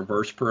have like a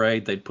reverse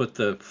parade. They'd put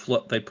the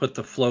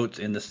floats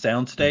in the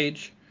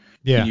soundstage.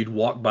 Yeah. And you'd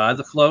walk by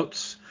the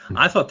floats.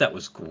 I thought that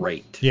was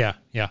great. Yeah.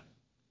 Yeah.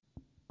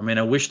 I mean,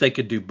 I wish they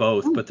could do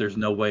both, but there's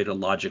no way to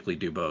logically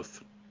do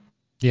both.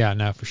 Yeah.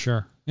 No, for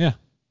sure. Yeah.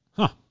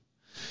 Huh.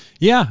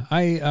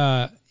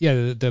 Yeah,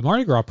 the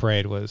Mardi Gras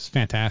parade was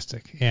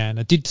fantastic.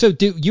 And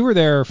you were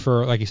there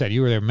for, like you said,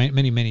 you were there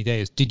many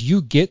days. Did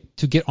you get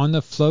on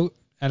the float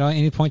at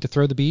any point to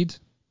throw the beads?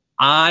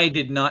 I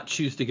did not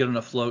choose to get on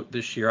a float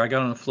this year. I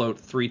got on a float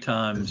 3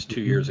 times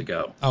 2 years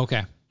ago.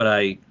 Okay.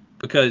 But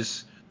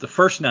because the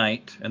first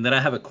night, and then I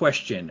have a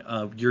question.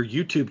 Your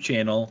YouTube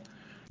channel,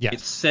 Yes. it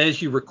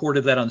says you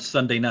recorded that on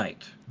Sunday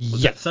night.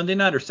 Was that Sunday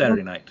night or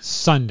Saturday night?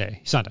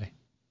 Sunday.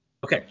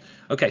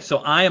 Okay. So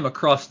I am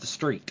across the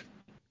street.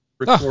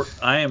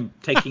 I am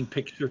taking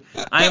pictures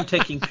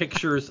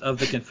of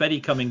the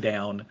confetti coming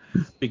down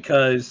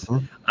because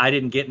I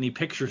didn't get any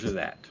pictures of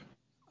that.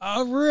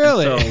 Oh,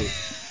 really? And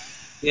so,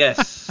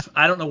 yes,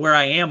 I don't know where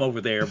I am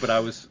over there, but I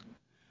was,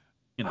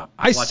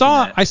 I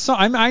saw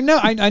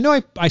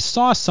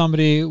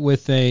somebody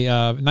with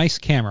a nice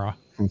camera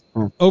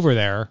over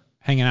there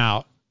hanging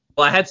out.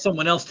 Well, I had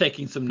someone else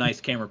taking some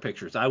nice camera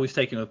pictures. I was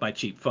taking with my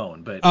cheap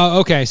phone, but. Oh,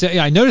 okay. So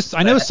yeah, I noticed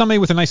somebody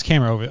with a nice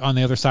camera over on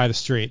the other side of the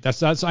street.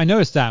 That's I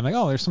noticed that. I'm like,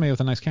 oh, there's somebody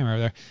with a nice camera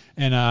over there.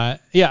 And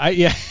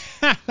yeah,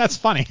 that's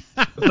funny.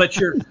 but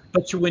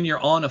when you're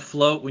on a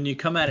float, when you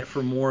come at it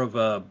from more of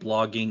a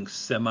blogging,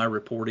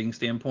 semi-reporting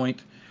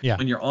standpoint, yeah.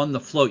 When you're on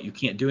the float, you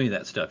can't do any of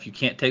that stuff. You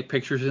can't take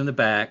pictures in the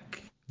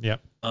back.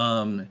 Yep.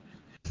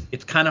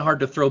 It's kind of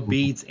hard to throw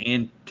beads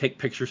and take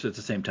pictures at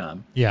the same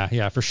time.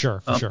 Yeah, for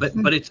sure.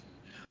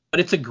 But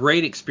it's a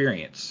great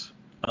experience.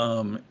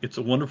 It's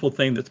a wonderful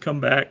thing that's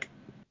come back.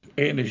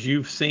 And as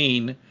you've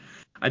seen,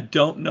 I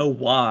don't know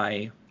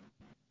why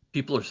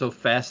people are so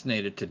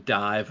fascinated to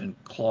dive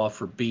and claw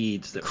for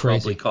beads that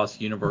probably cost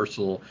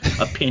Universal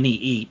a penny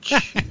each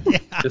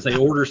because they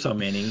order so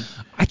many.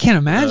 I can't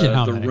imagine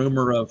how the many.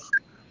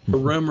 The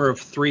rumor of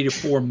 3 to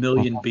 4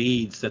 million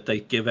beads that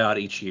they give out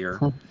each year.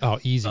 Oh,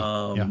 easy.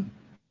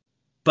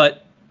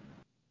 But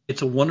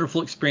it's a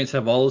wonderful experience to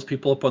have all those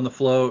people up on the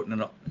float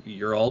and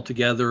you're all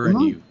together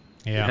and you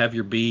have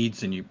your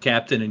beads and you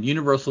captain. And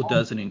Universal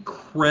does an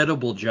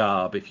incredible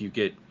job if you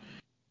get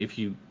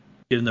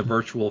in the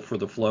virtual for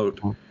the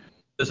float.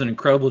 Does an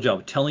incredible job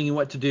of telling you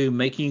what to do,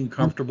 making you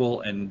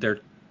comfortable, and their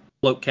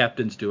float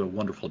captains do a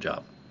wonderful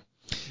job.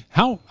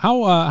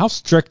 How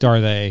strict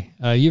are they?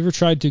 You ever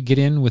tried to get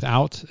in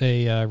without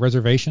a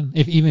reservation,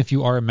 even if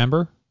you are a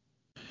member?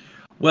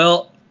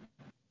 Well,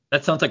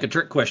 that sounds like a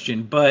trick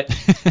question, but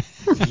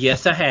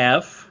yes, I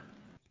have,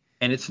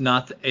 and it's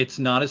not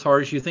as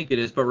hard as you think it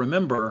is. But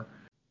remember,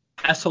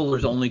 pass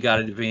holders only got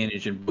an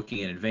advantage in booking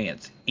in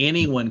advance.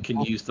 Anyone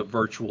can use the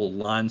virtual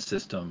line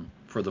system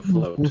for the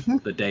float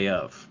the day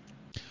of,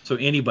 so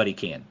anybody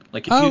can.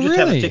 Like if you just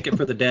have a ticket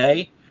for the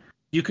day,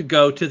 you could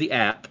go to the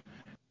app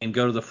and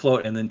go to the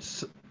float and then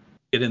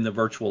get in the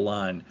virtual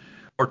line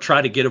or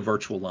try to get a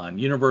virtual line.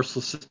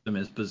 Universal system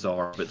is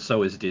bizarre, but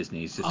so is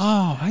Disney's.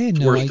 I had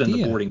no idea. Worse than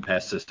the boarding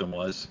pass system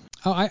was.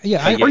 Are you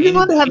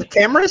allowed to have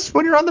cameras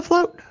when you're on the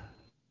float?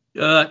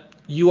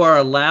 You are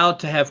allowed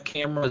to have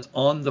cameras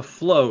on the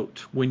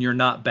float when you're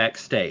not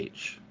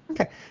backstage.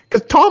 Okay.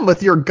 Because Tom,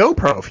 with your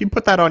GoPro, if you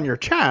put that on your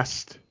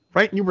chest,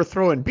 right, and you were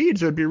throwing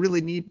beads, it would be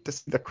really neat to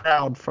see the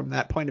crowd from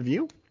that point of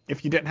view.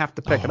 If you didn't have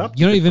to pick it up,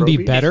 you don't even be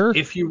better.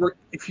 If you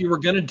were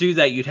going to do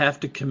that, you'd have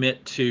to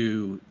commit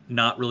to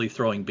not really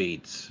throwing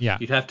beads. Yeah.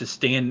 You'd have to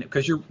stand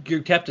because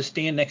you'd have to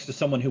stand next to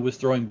someone who was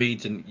throwing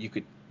beads, and you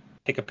could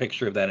take a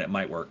picture of that, and it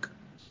might work.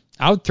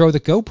 I would throw the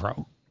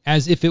GoPro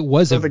as if it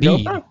was a bead.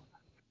 GoPro?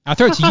 I'll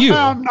throw it to you.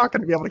 I'm not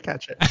going to be able to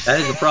catch it. That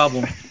is a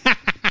problem.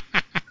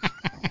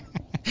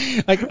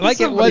 like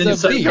it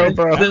was a bead.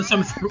 Then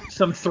some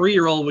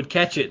 3-year-old would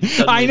catch it.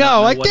 I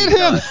know. Like get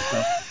him.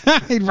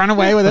 He'd run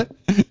away with it.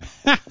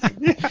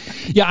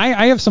 Yeah,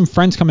 I have some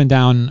friends coming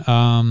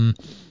down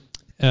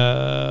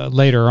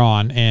later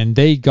on, and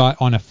they got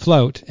on a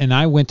float, and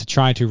I went to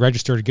try to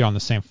register to get on the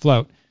same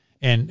float,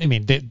 and I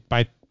mean,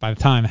 by the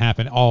time it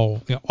happened,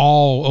 all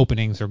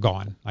openings are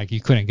gone. Like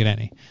you couldn't get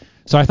any.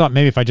 So I thought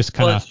maybe if I just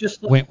kind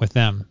of went with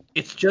them.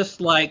 It's just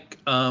like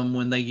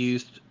when they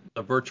used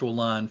a virtual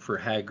line for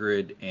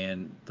Hagrid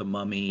and the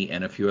Mummy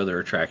and a few other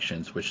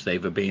attractions, which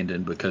they've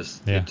abandoned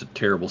because it's a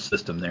terrible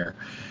system there.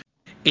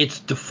 Its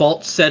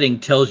default setting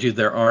tells you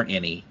there aren't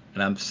any,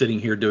 and I'm sitting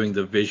here doing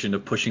the vision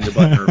of pushing the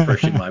button or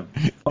refreshing my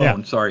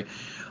phone. Sorry,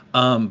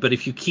 but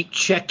if you keep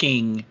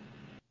checking,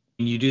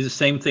 and you do the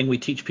same thing we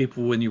teach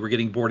people when you were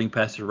getting boarding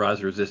pass to Rise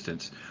of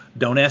Resistance.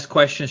 Don't ask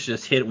questions,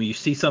 just hit it. When you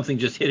see something,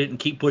 just hit it and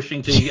keep pushing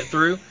until you get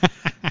through.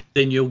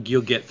 Then you'll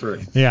get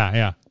through.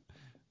 Yeah.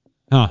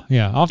 Oh,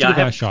 yeah. I'll have to give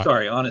that a shot.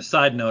 Sorry, on a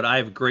side note, I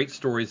have great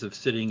stories of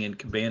sitting in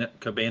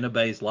Cabana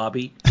Bay's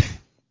lobby,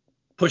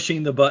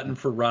 pushing the button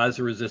for Rise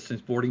of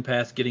Resistance boarding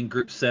pass, getting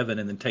Group 7,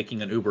 and then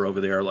taking an Uber over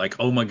there. Like,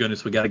 oh my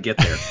goodness, we got to get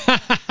there.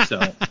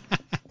 So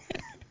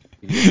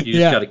you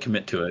just got to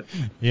commit to it.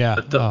 Yeah.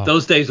 But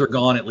those days are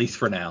gone, at least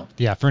for now.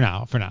 Yeah, for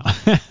now.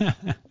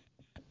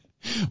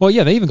 Well,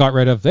 yeah, they even got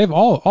rid of. They've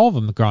all of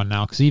them gone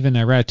now because even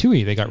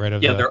Ratatouille they got rid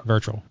of the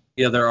virtual.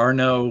 Yeah, there are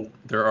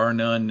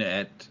none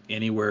at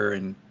anywhere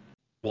in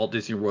Walt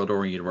Disney World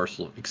or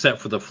Universal except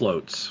for the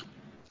floats.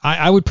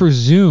 I would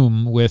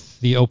presume with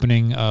the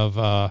opening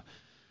of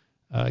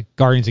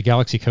Guardians of the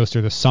Galaxy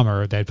coaster this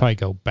summer, they'd probably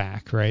go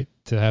back, right,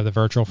 to have the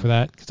virtual for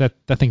that, because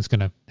that thing's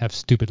going to have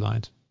stupid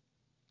lines.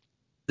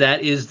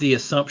 That is the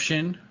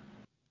assumption,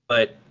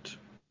 but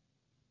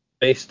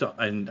based on,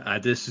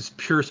 and this is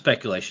pure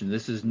speculation.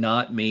 This is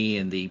not me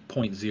and the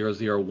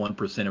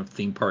 0.001% of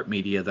theme park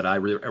media that I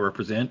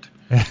represent.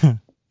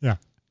 Yeah.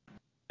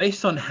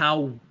 Based on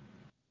how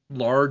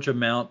large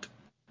amount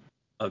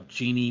of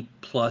Genie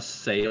Plus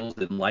sales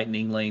and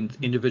Lightning Lanes,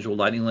 individual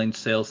Lightning Lane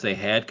sales they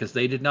had, because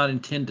they did not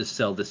intend to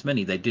sell this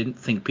many. They didn't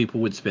think people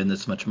would spend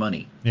this much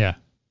money. Yeah.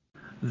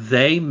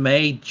 They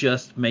may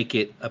just make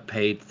it a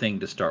paid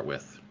thing to start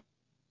with.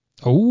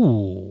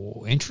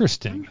 Oh,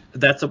 interesting.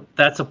 That's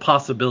a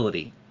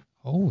possibility.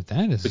 Oh,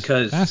 that is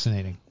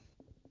fascinating.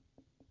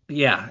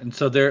 Yeah, and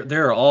so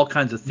there are all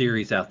kinds of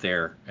theories out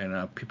there,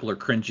 and people are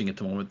cringing at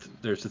the moment.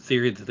 There's a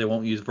theory that they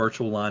won't use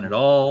virtual line at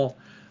all.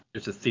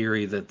 There's a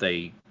theory that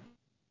they,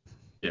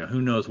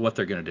 who knows what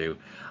they're going to do.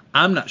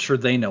 I'm not sure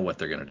they know what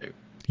they're going to do.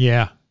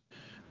 Yeah.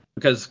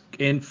 Because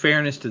in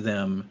fairness to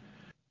them,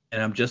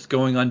 and I'm just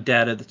going on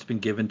data that's been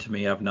given to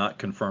me, I've not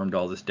confirmed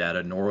all this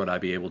data, nor would I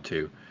be able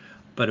to,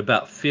 but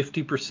about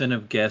 50%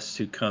 of guests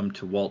who come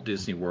to Walt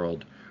Disney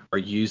World are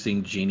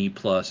using Genie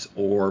Plus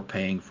or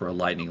paying for a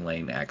Lightning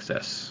Lane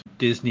access.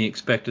 Disney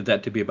expected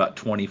that to be about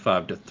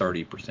 25 to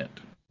 30%.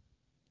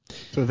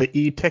 So the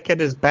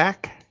e-ticket is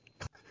back?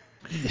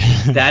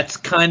 That's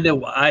kind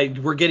of,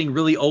 we're getting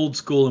really old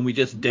school and we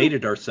just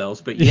dated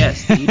ourselves, but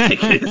yes, the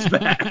e-ticket is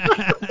back.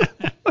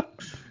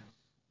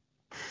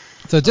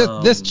 So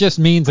this just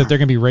means that they're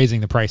going to be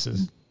raising the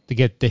prices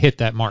to hit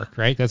that mark,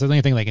 right? That's the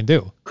only thing they can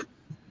do.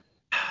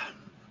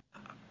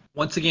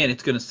 Once again,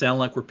 it's going to sound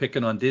like we're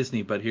picking on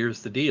Disney, but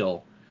here's the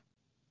deal.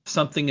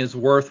 Something is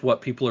worth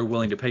what people are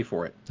willing to pay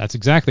for it. That's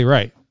exactly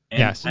right. And,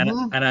 yes.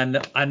 And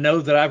I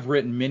know that I've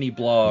written many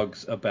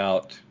blogs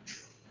about,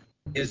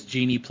 is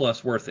Genie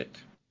Plus worth it?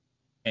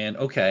 And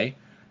okay,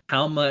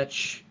 how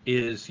much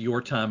is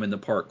your time in the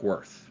park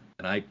worth?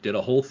 And I did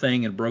a whole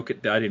thing and broke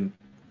it.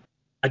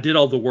 I did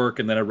all the work,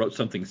 and then I wrote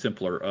something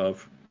simpler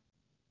of,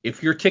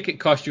 if your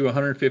ticket cost you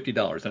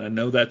 $150, and I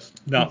know that's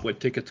not what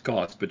tickets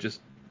cost, but just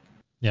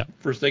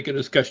for sake of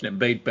discussion, it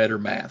made better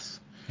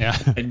math. Yeah.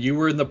 And you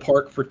were in the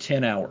park for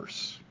 10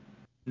 hours,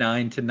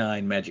 9 to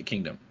 9 Magic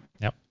Kingdom.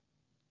 Yep.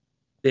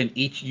 Then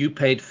you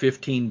paid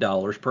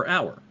 $15 per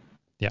hour.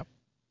 Yep.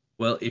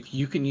 Well, if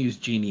you can use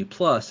Genie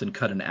Plus and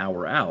cut an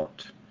hour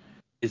out,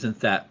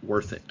 isn't that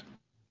worth it?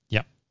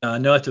 Yep. I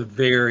know it's a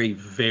very,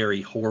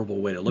 very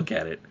horrible way to look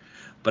at it,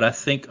 but I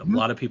think a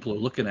lot of people are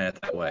looking at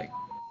it that way.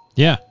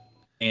 Yeah.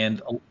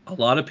 And a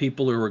lot of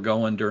people who are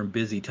going during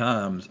busy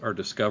times are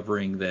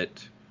discovering that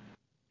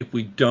if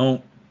we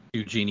don't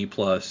do Genie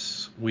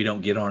Plus, we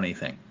don't get on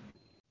anything.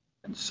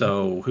 And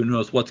so who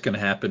knows what's going to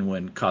happen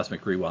when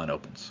Cosmic Rewind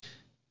opens.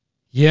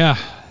 Yeah.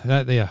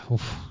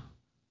 Oof.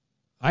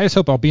 I just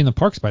hope I'll be in the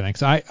parks by then,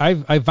 because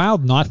I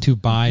vowed not to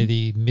buy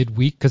the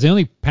midweek, because the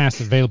only pass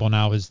available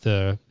now is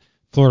the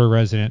Florida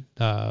resident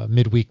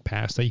midweek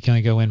pass that you can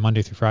only go in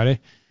Monday through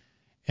Friday.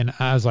 And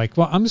I was like,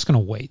 well, I'm just going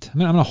to wait. I'm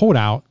going to hold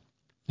out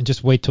and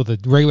just wait till the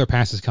regular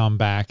passes come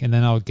back, and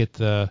then I'll get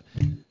the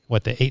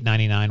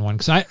 $8.99 one,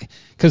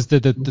 because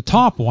the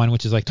top one,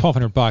 which is like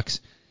 $1,200,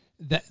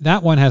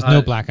 that one has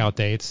no blackout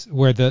dates,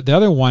 where the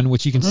other one,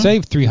 which you can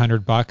save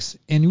 $300,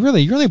 and you're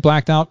really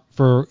blacked out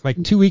for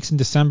like 2 weeks in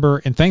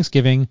December and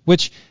Thanksgiving,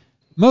 which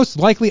most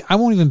likely I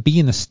won't even be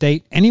in the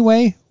state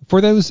anyway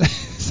for those.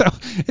 So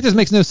it just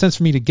makes no sense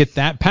for me to get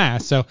that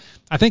pass. So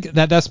I think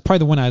that's probably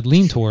the one I'd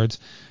lean towards,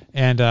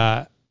 and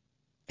I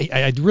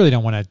really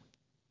don't want to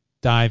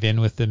dive in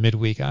with the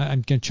midweek.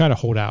 I'm going to try to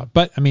hold out,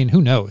 but I mean,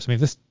 who knows? I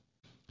mean,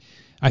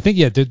 I think,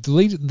 the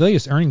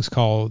latest earnings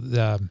call,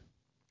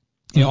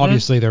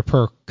 obviously their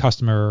per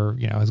customer,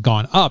 has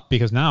gone up,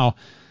 because now,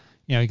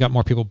 you got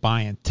more people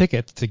buying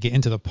tickets to get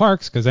into the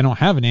parks because they don't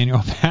have an annual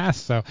pass.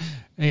 So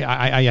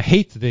I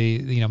hate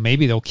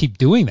maybe they'll keep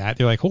doing that.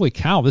 They're like, holy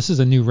cow, this is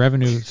a new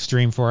revenue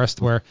stream for us,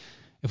 where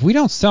if we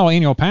don't sell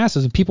annual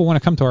passes and people want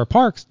to come to our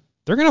parks,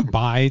 they're going to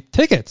buy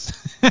tickets.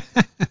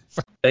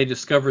 They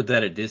discovered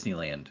that at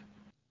Disneyland,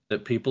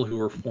 that people who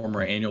were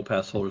former annual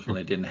pass holders when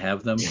they didn't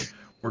have them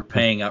were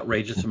paying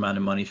outrageous amount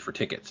of money for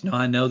tickets. Now,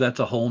 I know that's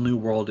a whole new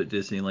world at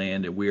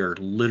Disneyland, and we are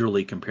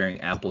literally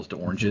comparing apples to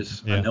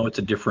oranges. Yeah. I know it's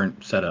a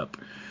different setup,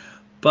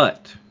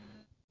 but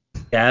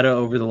data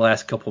over the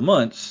last couple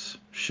months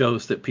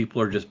shows that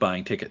people are just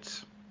buying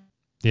tickets.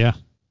 Yeah.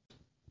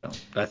 So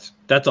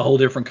that's a whole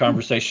different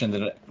conversation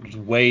that is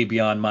way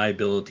beyond my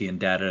ability and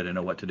data to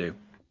know what to do.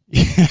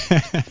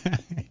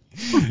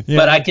 Yeah,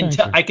 but I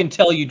can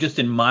tell you, just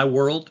in my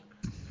world,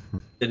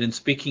 that in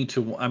speaking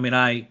to,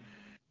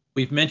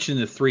 we've mentioned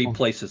the 3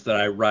 places that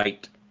I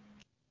write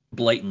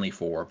blatantly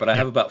for, but I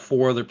have about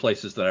 4 other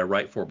places that I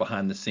write for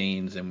behind the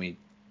scenes, and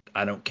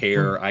I don't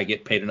care. I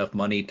get paid enough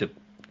money to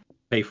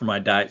pay for my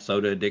diet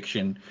soda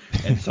addiction,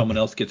 and someone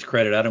else gets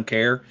credit. I don't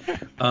care,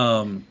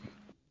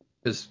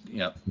 because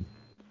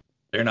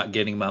they're not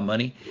getting my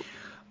money.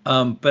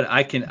 But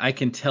I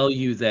can tell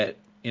you that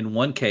in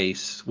one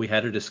case we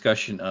had a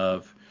discussion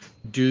of,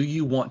 do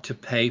you want to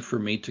pay for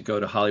me to go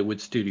to Hollywood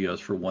Studios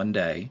for one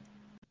day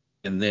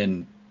and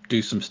then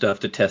do some stuff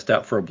to test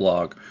out for a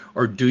blog?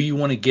 Or do you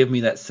want to give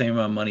me that same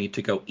amount of money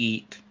to go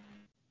eat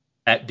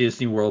at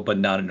Disney World but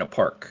not in a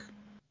park?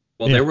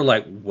 Well, Yeah. they were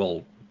like,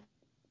 well,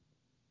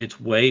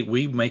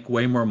 we make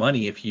way more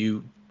money if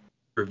you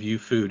review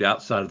food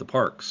outside of the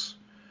parks,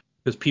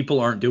 because people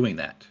aren't doing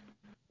that.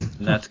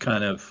 And that's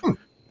kind of,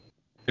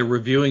 they're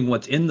reviewing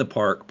what's in the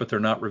park, but they're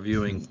not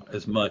reviewing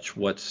as much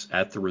what's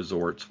at the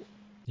resorts.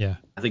 Yeah.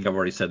 I think I've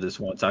already said this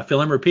once. I feel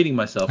I'm repeating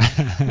myself.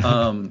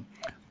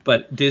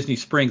 But Disney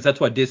Springs, that's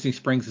why Disney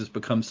Springs has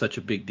become such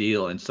a big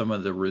deal. And some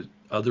of the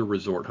other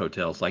resort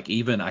hotels, like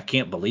even, I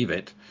can't believe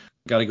it,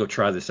 got to go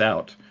try this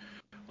out.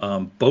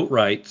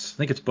 Boatwright's, I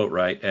think it's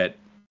Boatwright at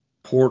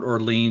Port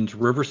Orleans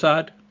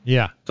Riverside.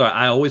 Yeah. So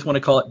I always want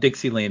to call it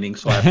Dixie Landing,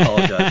 so I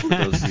apologize for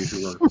those of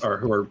you who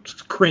are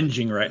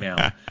cringing right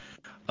now.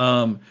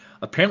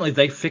 Apparently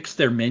they fixed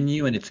their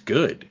menu and it's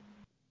good.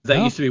 That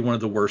used to be one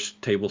of the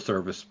worst table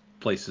service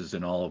places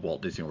in all of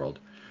Walt Disney World.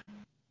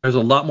 There's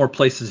a lot more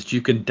places that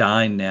you can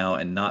dine now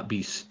and not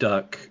be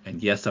stuck,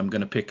 and yes, I'm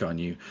going to pick on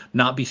you,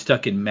 not be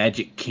stuck in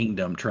Magic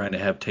Kingdom trying to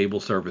have table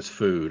service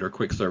food or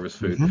quick service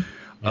food.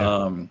 Mm-hmm.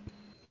 Yeah.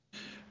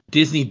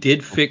 Disney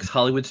did fix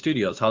Hollywood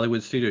Studios.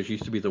 Hollywood Studios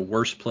used to be the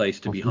worst place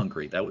to be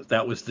hungry.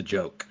 That was the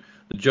joke.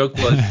 The joke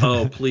was,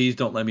 oh, please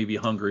don't let me be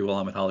hungry while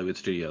I'm at Hollywood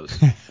Studios.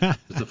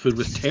 The food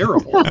was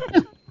terrible.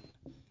 It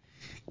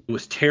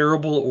was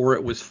terrible, or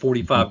it was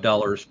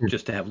 $45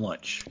 just to have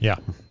lunch. Yeah.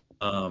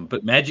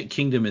 But Magic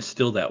Kingdom is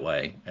still that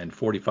way, and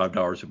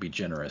 $45 would be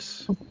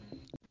generous.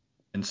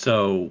 And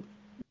so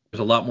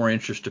there's a lot more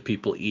interest to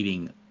people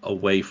eating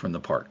away from the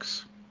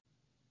parks.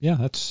 Yeah,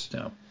 that's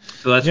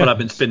what I've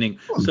been spending.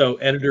 So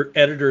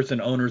editors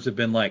and owners have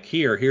been like,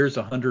 here's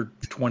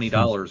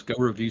 $120. Go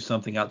review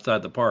something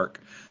outside the park.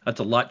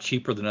 That's a lot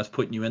cheaper than us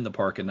putting you in the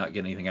park and not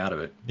getting anything out of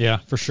it. Yeah,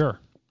 for sure.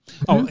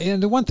 Oh,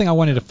 and the one thing I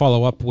wanted to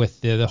follow up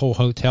with the whole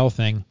hotel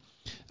thing.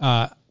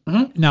 Now,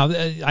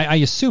 I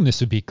assume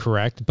this would be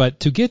correct, but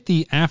to get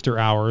the after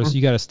hours,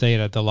 you got to stay at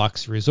a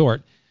deluxe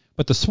resort.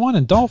 But the Swan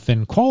and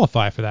Dolphin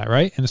qualify for that,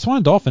 right? And the Swan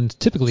and Dolphin's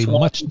typically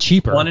much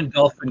cheaper. Swan and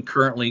Dolphin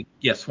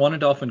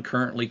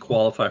currently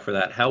qualify for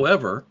that.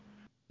 However,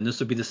 and this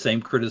would be the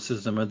same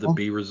criticism of the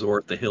B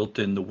Resort, the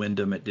Hilton, the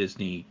Wyndham at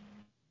Disney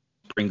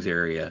Springs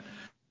area.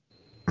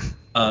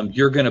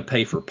 You're going to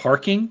pay for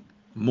parking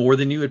more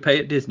than you would pay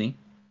at Disney,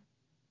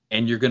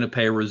 and you're going to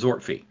pay a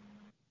resort fee.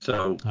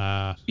 So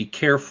be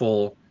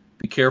careful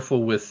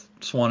with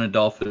Swan and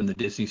Dolphin and the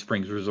Disney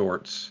Springs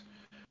resorts,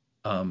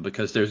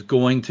 because there's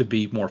going to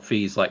be more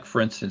fees. Like, for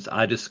instance,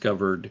 I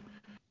discovered,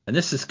 and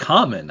this is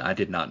common, I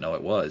did not know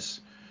it was,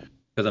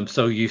 because I'm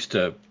so used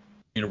to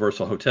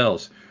Universal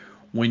hotels.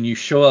 When you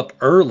show up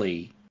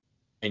early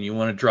and you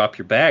want to drop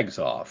your bags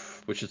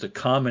off, which is a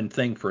common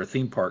thing for a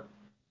theme park,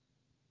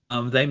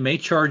 they may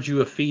charge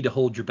you a fee to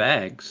hold your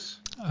bags.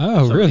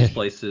 Oh, some really? Of these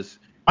places.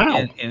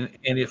 Wow. And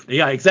if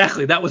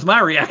exactly, that was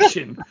my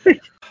reaction.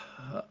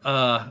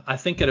 I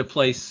think at a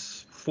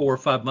place 4 or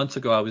 5 months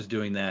ago, I was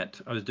doing that.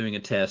 I was doing a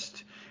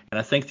test, and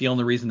I think the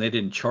only reason they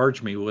didn't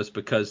charge me was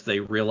because they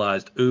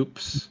realized,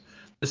 oops,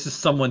 this is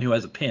someone who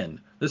has a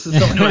pen. This is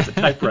someone who has a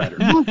typewriter,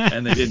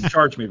 and they didn't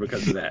charge me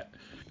because of that.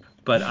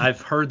 But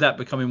I've heard that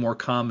becoming more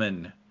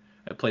common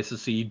at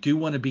places. So you do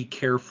want to be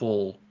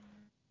careful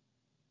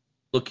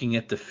looking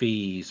at the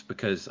fees,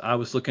 because I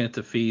was looking at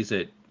the fees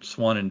at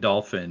Swan and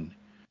Dolphin.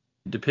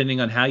 Depending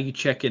on how you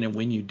check in and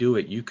when you do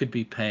it, you could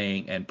be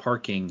paying, and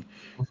parking,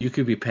 you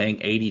could be paying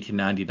 $80 to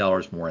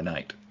 $90 more a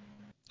night.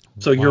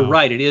 So You're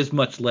right, it is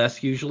much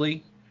less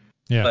usually,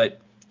 but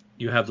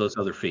you have those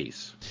other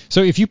fees.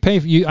 So if you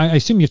pay, I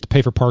assume you have to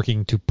pay for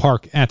parking to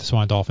park at the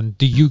Swan and Dolphin.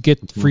 Do you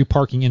get free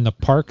parking in the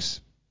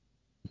parks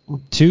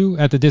too,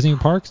 at the Disney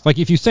parks? Like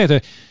if you stay at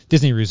the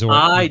Disney resort.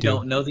 I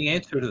don't know the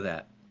answer to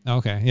that.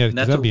 Okay, yeah, and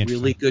that's that'd be a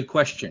really good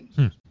question.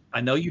 Hmm. I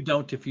know you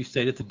don't if you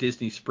stayed at the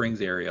Disney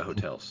Springs area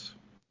hotels.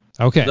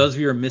 Okay. For those of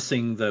you who are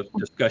missing the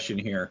discussion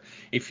here,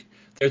 if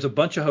there's a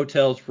bunch of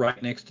hotels right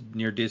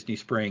near Disney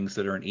Springs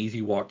that are an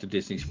easy walk to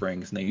Disney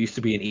Springs, and they used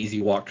to be an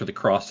easy walk to the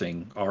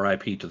crossing,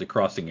 RIP to the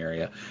crossing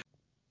area,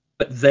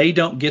 but they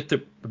don't get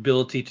the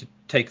ability to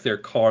take their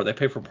car. They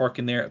pay for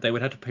parking there. They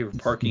would have to pay for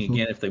parking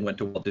again if they went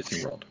to Walt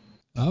Disney World.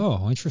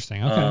 Oh,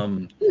 interesting.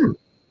 Okay.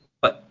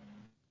 But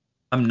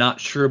I'm not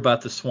sure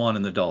about the Swan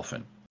and the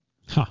Dolphin.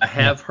 I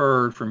have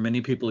heard from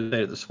many people who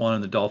stayed at the Swan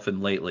and the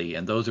Dolphin lately,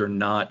 and those are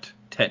not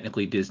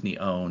technically Disney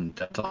owned.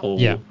 That's a whole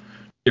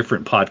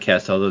different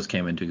podcast how those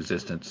came into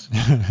existence.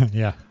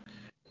 Yeah.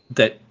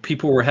 That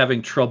people were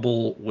having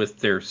trouble with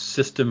their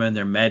system and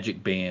their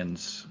magic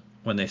bands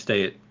when they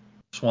stay at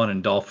Swan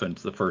and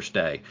Dolphins the first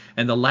day.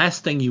 And the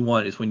last thing you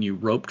want is when you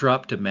rope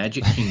drop to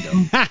Magic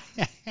Kingdom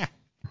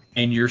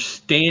and you're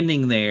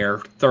standing there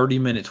 30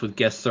 minutes with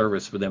guest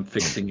service for them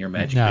fixing your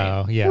magic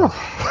band.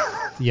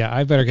 Yeah,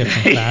 I better get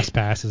some fast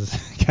passes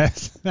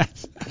because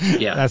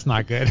that's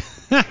not good.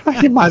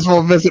 You might as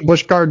well visit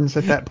Busch Gardens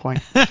at that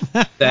point.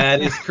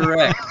 That is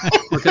correct,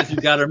 because you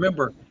got to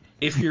remember,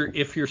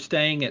 if you're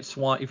staying at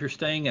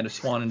a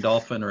Swan and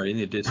Dolphin or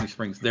any of Disney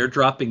Springs, they're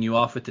dropping you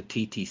off at the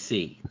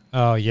TTC.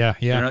 Oh yeah,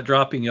 They're yeah. not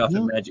dropping you off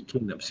at Magic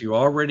Kingdom. So you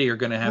already are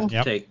going to have to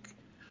Yep. take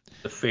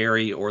the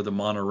ferry or the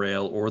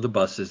monorail or the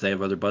buses. They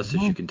have other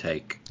buses you can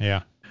take.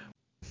 Yeah.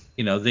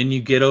 Then you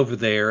get over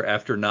there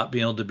after not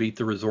being able to beat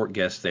the resort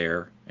guests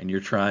there, and you're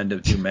trying to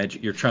do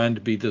magic. You're trying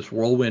to beat this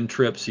whirlwind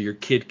trip so your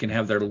kid can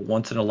have their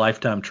once in a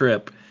lifetime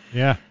trip.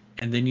 Yeah.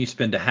 And then you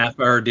spend a half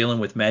hour dealing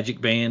with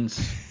magic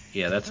bands.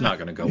 Yeah, that's not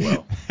going to go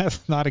well.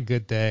 That's not a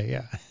good day.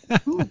 Yeah.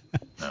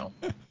 No.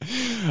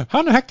 How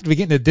in the heck did we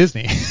get into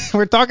Disney?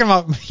 We're talking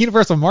about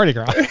Universal Mardi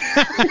Gras.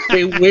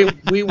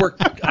 we were.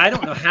 I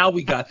don't know how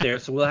we got there,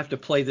 so we'll have to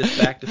play this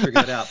back to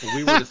figure it out. But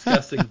we were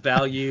discussing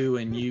value,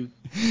 and you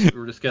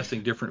were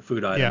discussing different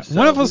food items. Yeah,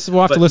 one of us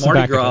will have to but listen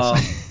Mardi back to Gras,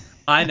 this.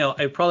 I know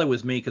it probably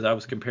was me because I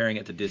was comparing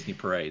it to Disney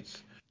parades.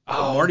 But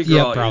Oh, Mardi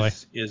yeah, Gras probably.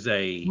 is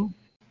a.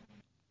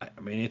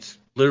 I mean, it's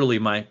literally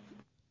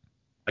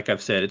like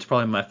I've said, it's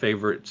probably my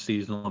favorite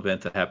seasonal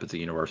event that happens at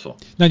Universal.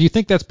 Now, do you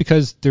think that's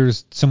because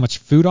there's so much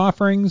food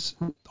offerings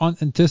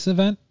in this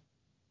event?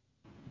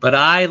 But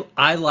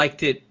I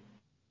liked it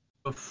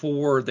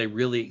before they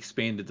really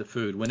expanded the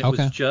food. When it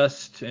Okay. was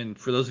just, and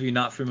for those of you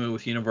not familiar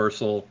with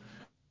Universal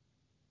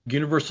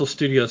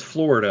Studios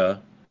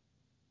Florida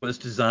was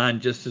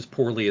designed just as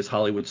poorly as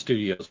Hollywood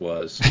Studios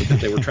was,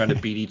 because they were trying to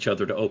beat each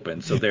other to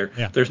open. So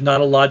there's not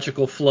a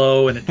logical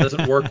flow, and it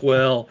doesn't work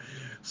well.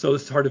 So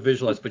it's hard to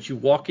visualize. But you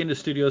walk into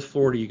Studios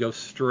Florida, you go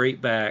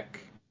straight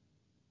back.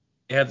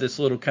 They have this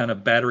little kind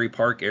of Battery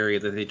Park area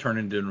that they turn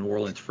into New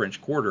Orleans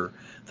French Quarter.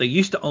 They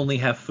used to only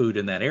have food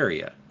in that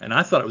area, and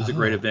I thought it was a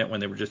great event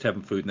when they were just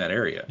having food in that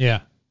area.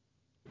 Yeah.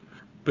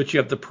 But you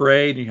have the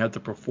parade, and you have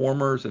the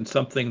performers, and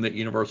something that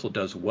Universal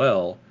does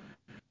well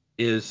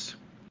is,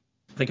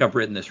 I think I've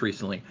written this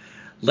recently.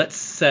 Let's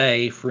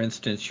say, for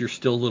instance, you're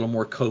still a little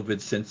more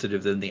COVID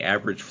sensitive than the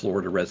average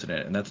Florida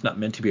resident, and that's not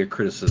meant to be a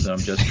criticism. I'm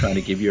just trying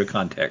to give you a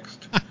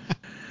context.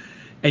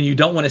 And you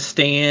don't want to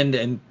stand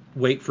and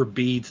wait for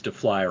beads to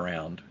fly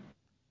around.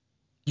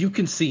 You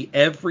can see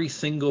every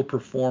single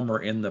performer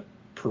in the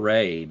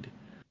parade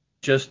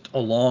just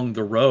along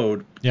the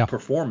road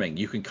performing.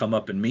 You can come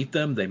up and meet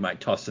them. They might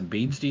toss some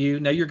beads to you.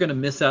 Now, you're going to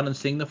miss out on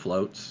seeing the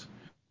floats.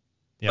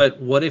 Yeah. But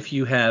what if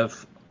you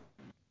have,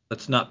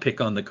 let's not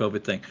pick on the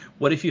COVID thing.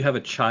 What if you have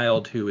a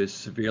child who is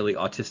severely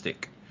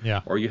autistic?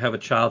 Yeah. Or you have a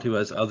child who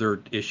has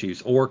other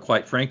issues, or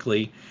quite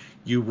frankly,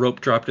 you rope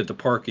dropped at the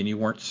park and you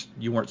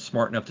weren't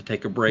smart enough to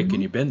take a break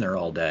and you've been there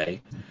all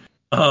day.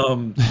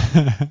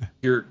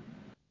 You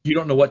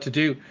don't know what to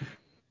do.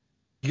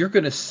 You're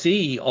going to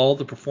see all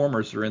the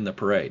performers that are in the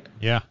parade.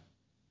 Yeah.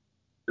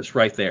 Just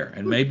right there,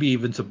 and maybe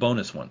even some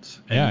bonus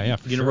ones. And Yeah,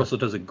 for Universal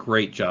does a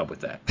great job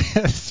with that.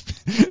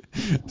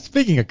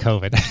 Speaking of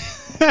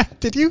COVID,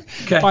 did you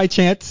by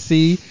chance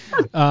see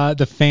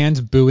the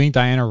fans booing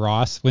Diana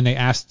Ross when they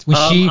asked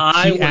she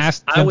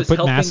asked them to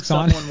put masks on?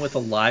 I was helping someone with a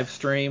live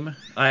stream.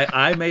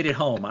 I made it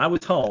home. I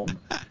was home,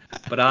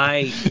 but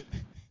I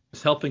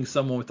was helping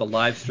someone with a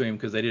live stream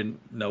because they didn't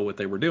know what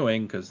they were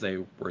doing because they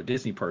were a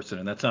Disney person,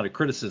 and that's not a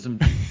criticism.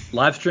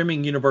 Live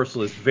streaming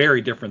Universal is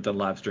very different than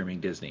live streaming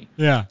Disney.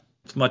 Yeah.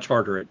 It's much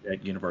harder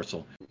at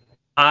Universal.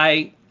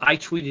 I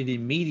tweeted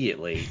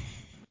immediately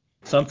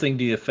something to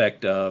the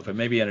effect of, and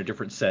maybe in a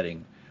different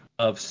setting,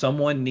 of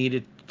someone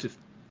needed to,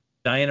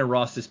 Diana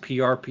Ross's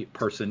PR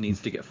person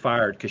needs to get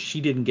fired because she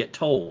didn't get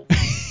told.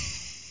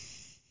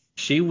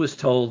 She was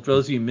told, for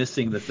those of you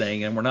missing the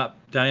thing, and we're not,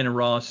 Diana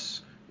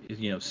Ross,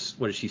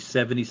 what is she,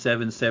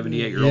 77,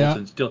 78 year old,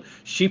 and still,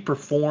 she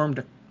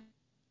performed,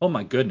 oh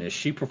my goodness,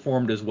 she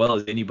performed as well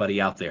as anybody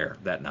out there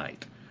that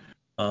night.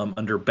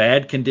 Under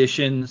bad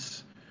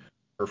conditions,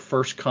 her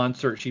first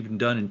concert she'd been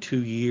done in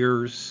 2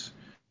 years,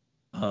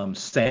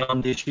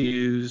 sound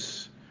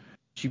issues.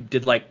 She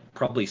did like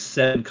probably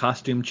 7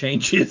 costume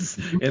changes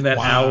in that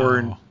hour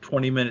and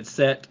 20-minute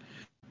set.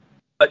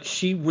 But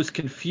she was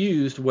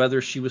confused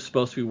whether she was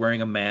supposed to be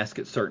wearing a mask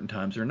at certain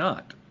times or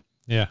not.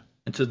 Yeah.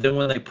 And so then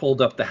when they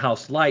pulled up the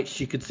house lights,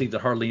 she could see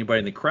that hardly anybody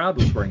in the crowd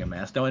was wearing a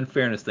mask. Now, in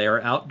fairness, they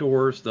are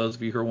outdoors, those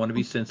of you who want to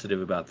be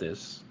sensitive about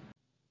this.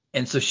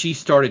 And so she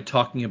started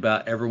talking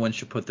about everyone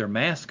should put their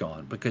mask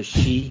on because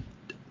she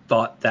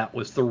thought that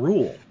was the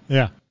rule.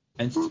 Yeah.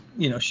 And,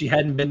 she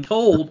hadn't been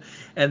told.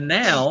 And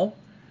now,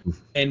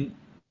 and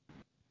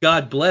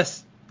God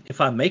bless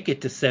if I make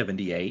it to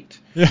 78,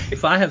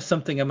 if I have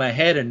something in my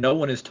head and no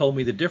one has told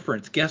me the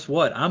difference, guess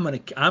what? I'm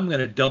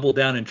gonna double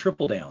down and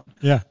triple down.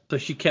 Yeah. So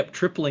she kept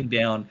tripling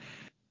down.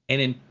 And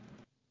in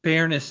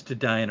fairness to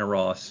Diana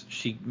Ross,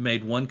 she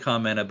made one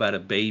comment about a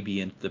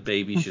baby and the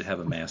baby should have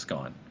a mask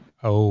on.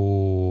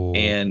 Oh.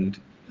 And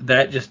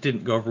that just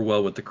didn't go over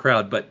well with the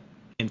crowd. But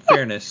in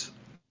fairness,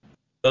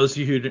 those of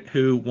you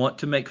who want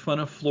to make fun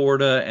of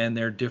Florida and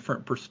their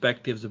different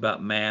perspectives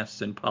about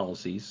masks and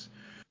policies,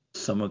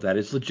 some of that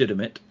is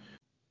legitimate.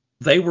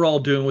 They were all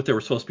doing what they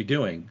were supposed to be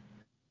doing.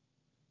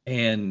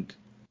 And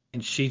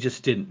she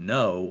just didn't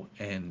know.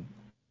 And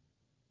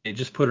it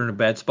just put her in a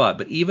bad spot.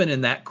 But even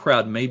in that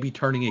crowd maybe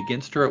turning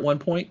against her at one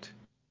point,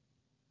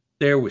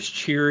 there was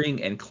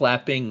cheering and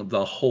clapping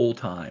the whole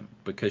time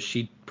because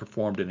she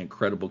performed an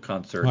incredible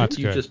concert. Well, If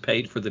you just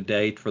paid for the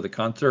day for the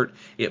concert,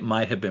 it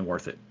might have been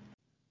worth it.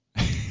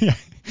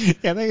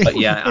 But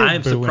yeah, I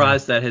am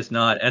surprised that has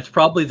not. That's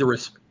probably the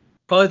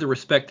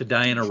respect to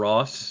Diana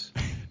Ross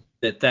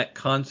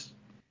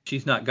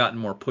she's not gotten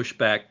more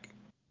pushback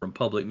from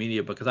public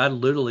media, because I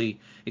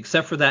literally,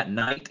 except for that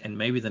night and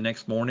maybe the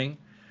next morning,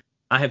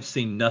 I have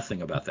seen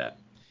nothing about that.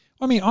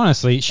 I mean,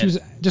 honestly,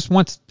 just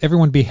wants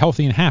everyone to be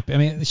healthy and happy. I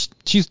mean,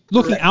 she's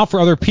looking out for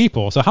other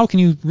people. So how can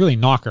you really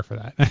knock her for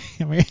that?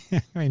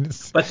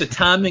 But the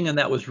timing on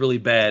that was really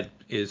bad.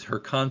 Her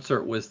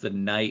concert was the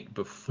night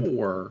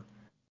before.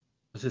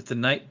 Was it the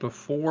night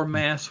before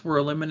masks were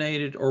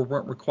eliminated or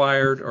weren't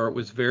required, or it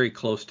was very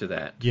close to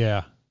that?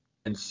 Yeah.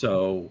 And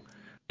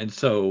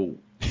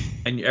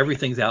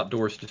everything's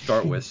outdoors to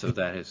start with, so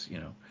that is,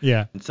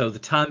 Yeah. And so the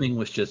timing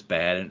was just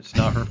bad, and it's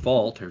not her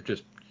fault. Her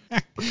just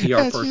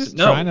PR person. Just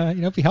no,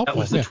 trying to, be helpful. That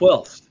was the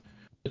 12th.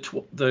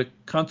 The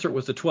concert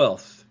was the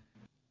 12th,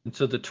 and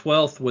so the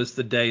 12th was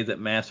the day that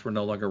masks were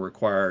no longer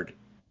required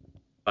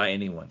by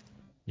anyone.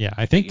 Yeah,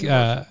 I think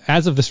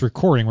as of this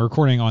recording, we're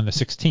recording on the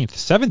 16th,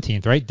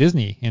 17th, right?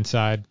 Disney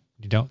inside.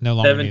 You don't no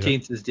longer.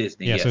 17th is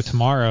Disney. Yeah, yes. So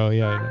tomorrow,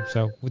 yeah.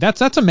 So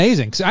that's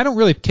amazing. So I don't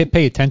really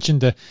pay attention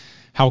to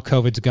how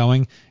COVID's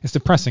going. It's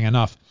depressing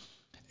enough.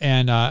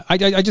 And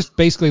I just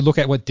basically look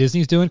at what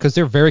Disney's doing, because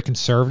they're very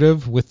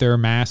conservative with their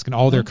mask and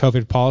all their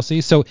COVID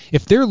policies. So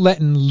if they're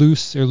letting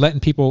loose or letting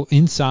people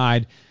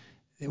inside,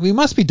 we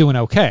must be doing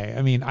okay.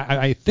 I mean,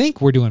 I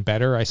think we're doing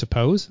better, I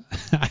suppose.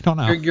 I don't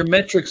know. Your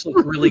metrics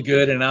look really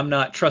good, and I'm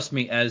not. Trust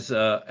me, as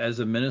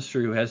a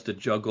minister who has to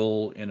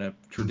juggle in a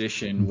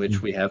tradition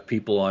which we have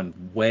people on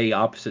way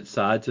opposite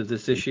sides of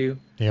this issue.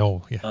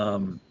 Oh, yeah.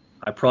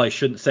 I probably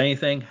shouldn't say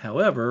anything.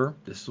 However,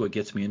 this is what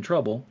gets me in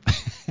trouble.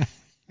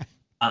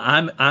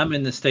 I'm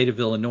in the state of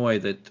Illinois,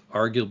 that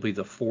arguably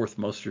the fourth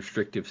most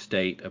restrictive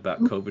state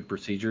about COVID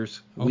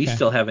procedures. Okay. We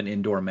still have an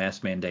indoor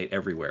mask mandate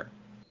everywhere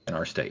in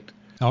our state.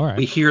 All right.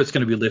 We hear it's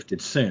going to be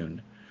lifted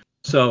soon.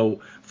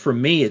 So for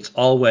me, it's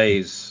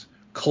always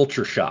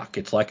culture shock.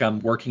 It's like I'm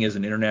working as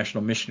an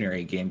international missionary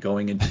again,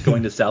 going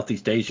to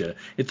Southeast Asia.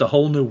 It's a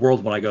whole new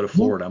world when I go to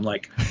Florida. I'm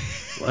like,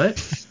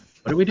 what?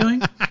 What are we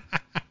doing?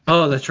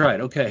 Oh, that's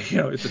right. Okay,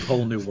 it's a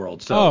whole new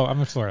world. So. Oh, I'm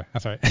in Florida.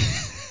 That's right.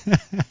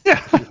 Yeah.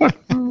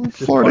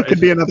 Florida could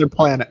be another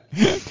planet.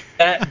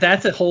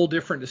 That's a whole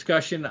different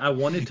discussion. I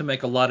wanted to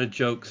make a lot of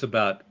jokes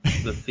about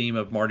the theme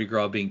of Mardi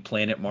Gras being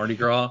Planet Mardi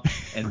Gras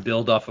and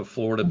build off of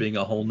Florida being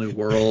a whole new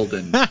world.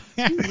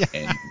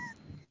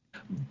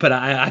 But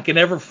I could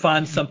never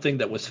find something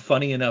that was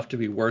funny enough to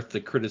be worth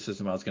the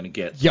criticism I was going to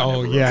get.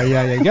 So yeah.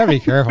 You got to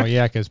be careful.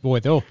 Yeah, because, boy,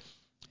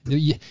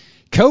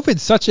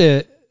 COVID's such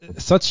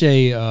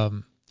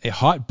a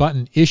hot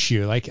button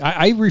issue. Like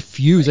I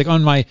refuse, like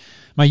on my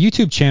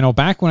YouTube channel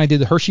back when I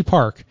did the Hershey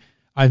Park,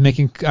 I was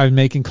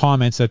making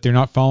comments that they're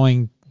not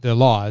following the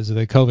laws,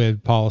 the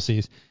COVID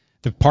policies.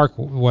 The park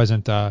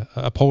wasn't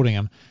upholding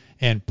them.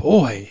 And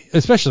boy,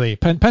 especially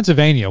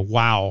Pennsylvania,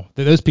 wow,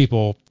 those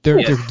people,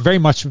 they're very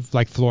much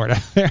like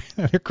Florida.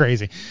 They're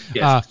crazy.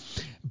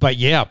 Yes. But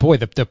yeah, boy,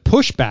 the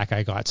pushback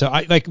I got. So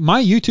I like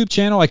my YouTube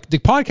channel, like the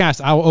podcast,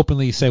 I'll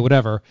openly say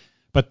whatever.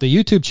 But the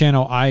YouTube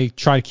channel, I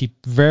try to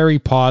keep very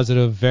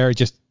positive, very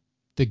just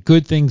the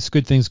good things,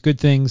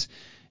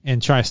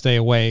 and try to stay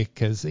away,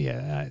 because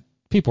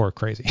people are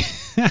crazy.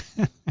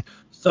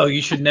 So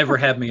you should never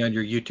have me on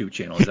your YouTube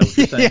channel. Is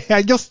that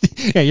what you're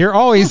saying? You're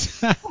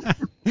always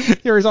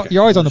you're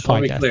always on the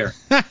podcast. Be clear.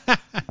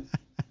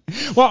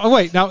 Well,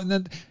 wait now.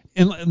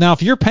 Now,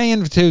 if you're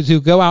paying to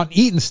go out and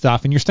eat and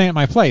stuff, and you're staying at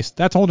my place,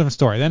 that's a whole different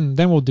story.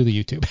 Then we'll do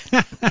the YouTube.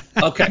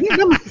 Okay,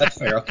 that's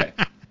fair. Okay.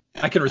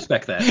 I can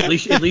respect that. At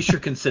least you're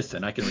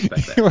consistent. I can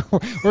respect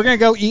that. We're gonna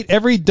go eat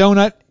every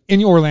donut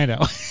in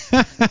Orlando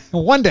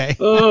one day.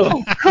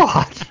 Oh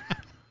God!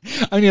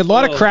 I need a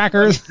lot of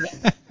crackers.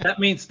 That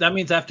means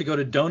I have to go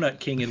to Donut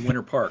King in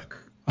Winter Park.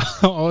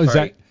 Oh, is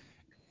that?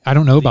 I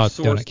don't know about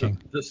Donut King.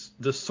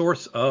 The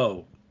source.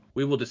 Oh,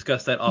 we will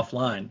discuss that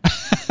offline.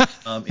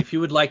 If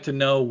you would like to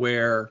know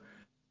where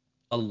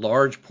a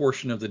large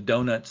portion of the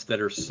donuts that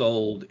are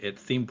sold at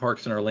theme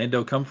parks in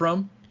Orlando come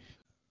from,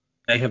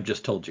 I have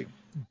just told you.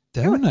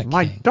 Donut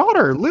My King.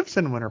 daughter lives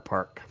in Winter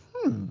Park.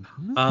 I'm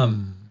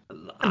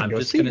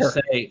just going to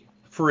say,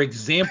 for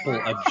example,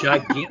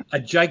 a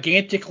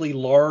gigantically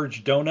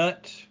large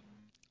donut.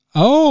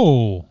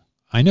 Oh,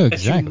 I know That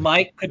exactly.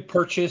 you could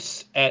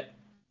purchase at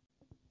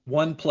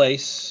one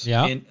place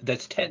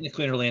that's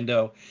technically in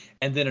Orlando,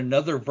 and then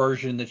another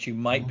version that you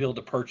might be able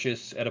to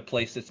purchase at a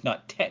place that's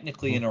not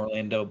technically in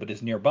Orlando but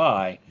is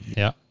nearby.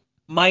 Yeah.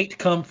 Might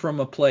come from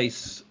a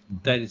place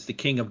that is the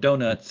king of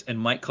donuts and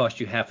might cost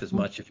you half as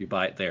much if you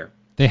buy it there.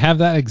 They have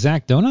that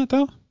exact donut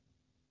though?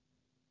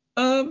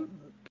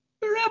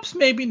 Perhaps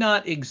maybe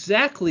not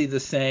exactly the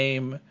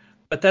same,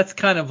 but that's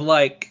kind of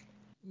like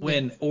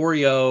when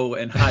Oreo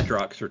and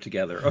Hydrox are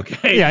together.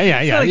 Okay. Yeah.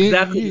 It's not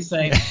exactly the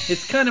same.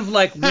 It's kind of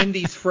like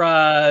Wendy's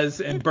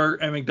fries and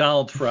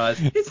McDonald's fries.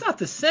 It's not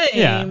the same.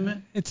 Yeah.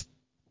 It's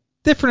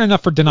different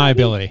enough for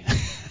deniability.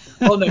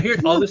 Oh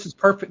no, this is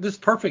perfect. This is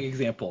perfect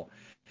example.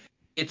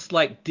 It's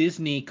like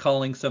Disney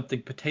calling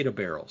something potato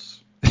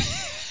barrels.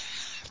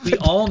 We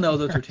all know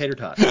those are tater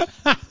tots.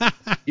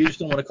 You just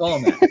don't want to call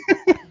them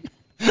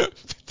that.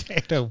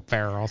 Potato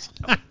barrels.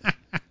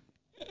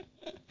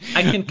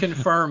 I can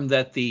confirm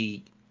that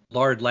the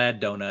Lard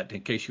Lad donut,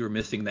 in case you were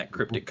missing that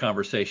cryptic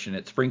conversation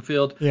at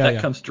Springfield,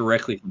 comes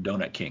directly from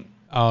Donut King.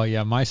 Oh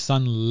yeah, my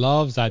son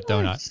loves that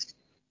donut.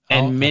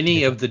 And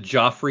many of the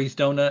Joffrey's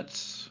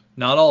donuts,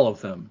 not all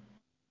of them,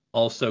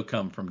 also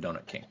come from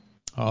Donut King.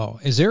 Oh,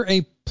 is there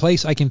a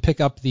place I can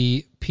pick up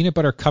the peanut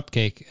butter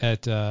cupcake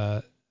at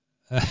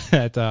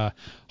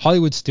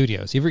Hollywood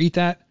Studios? You ever eat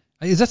that?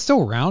 Is that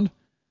still around?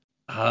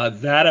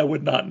 That I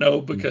would not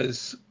know,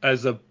 because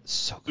as a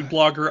food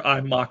blogger,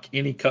 I mock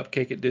any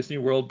cupcake at Disney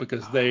World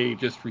because they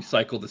just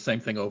recycle the same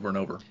thing over and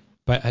over.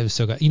 But it was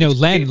so good. You know,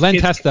 Len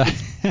Testa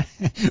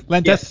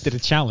did a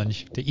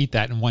challenge to eat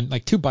that in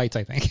 2 bites,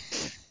 I think.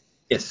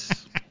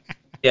 Yes.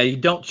 Yeah, you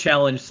don't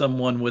challenge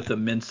someone with a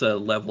Mensa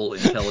level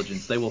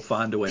intelligence. They will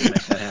find a way to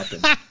make that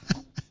happen.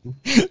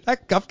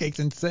 That cupcake's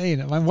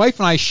insane. My wife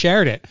and I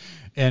shared it,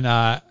 and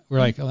we're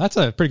like, "Oh, that's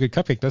a pretty good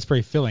cupcake. That's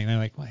pretty filling." And they're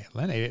like, "Wait,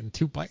 Len ate it in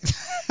 2 bites."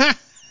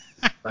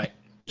 Right.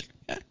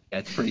 Yeah,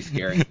 it's pretty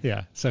scary.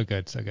 Yeah, so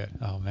good, so good.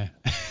 Oh man.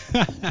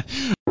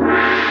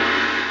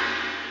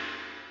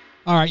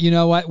 All right, you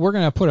know what? We're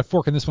going to put a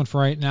fork in this one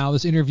for right now.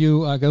 This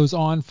interview goes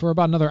on for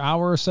about another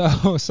hour or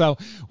so. So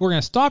we're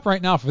going to stop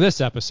right now for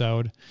this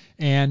episode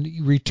and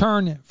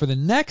return for the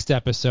next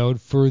episode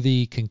for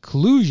the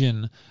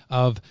conclusion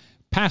of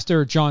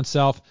Pastor John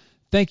Self.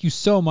 Thank you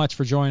so much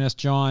for joining us,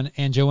 John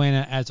and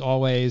Joanna, as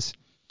always.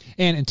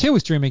 And until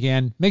we stream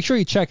again, make sure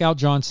you check out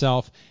John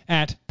Self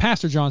at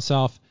Pastor John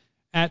Self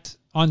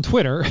on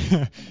Twitter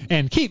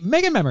and keep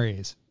making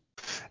memories.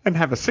 And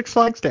have a Six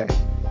Flags day.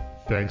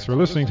 Thanks for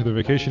listening to the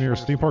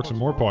Vacationeers Theme Parks and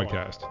More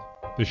podcast.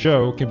 The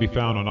show can be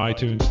found on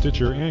iTunes,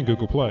 Stitcher, and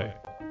Google Play.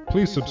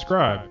 Please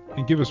subscribe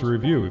and give us a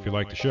review if you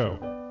like the show.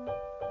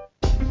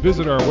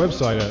 Visit our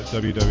website at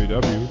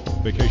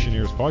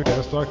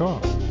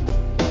www.vacationeerspodcast.com.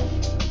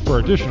 For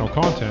additional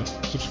content,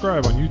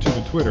 subscribe on YouTube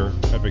and Twitter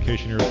at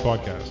Vacationeers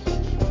Podcast.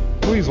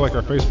 Please like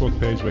our Facebook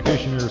page,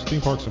 Vacationeers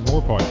Theme Parks and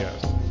More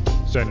podcast.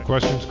 Send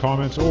questions,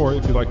 comments, or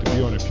if you'd like to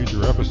be on a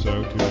future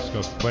episode to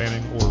discuss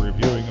planning or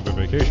reviewing of a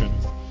vacation,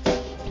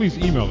 please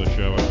email the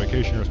show at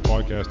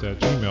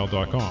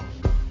vacationeerspodcast@gmail.com.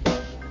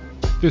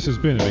 This has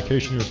been a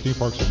Vacationeers Theme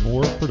Parks and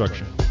More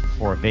production.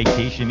 For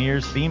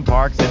Vacationeers Theme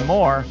Parks and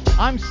More,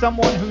 I'm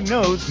someone who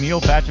knows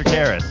Neil Patrick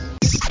Harris.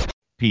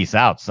 Peace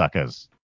out, suckers.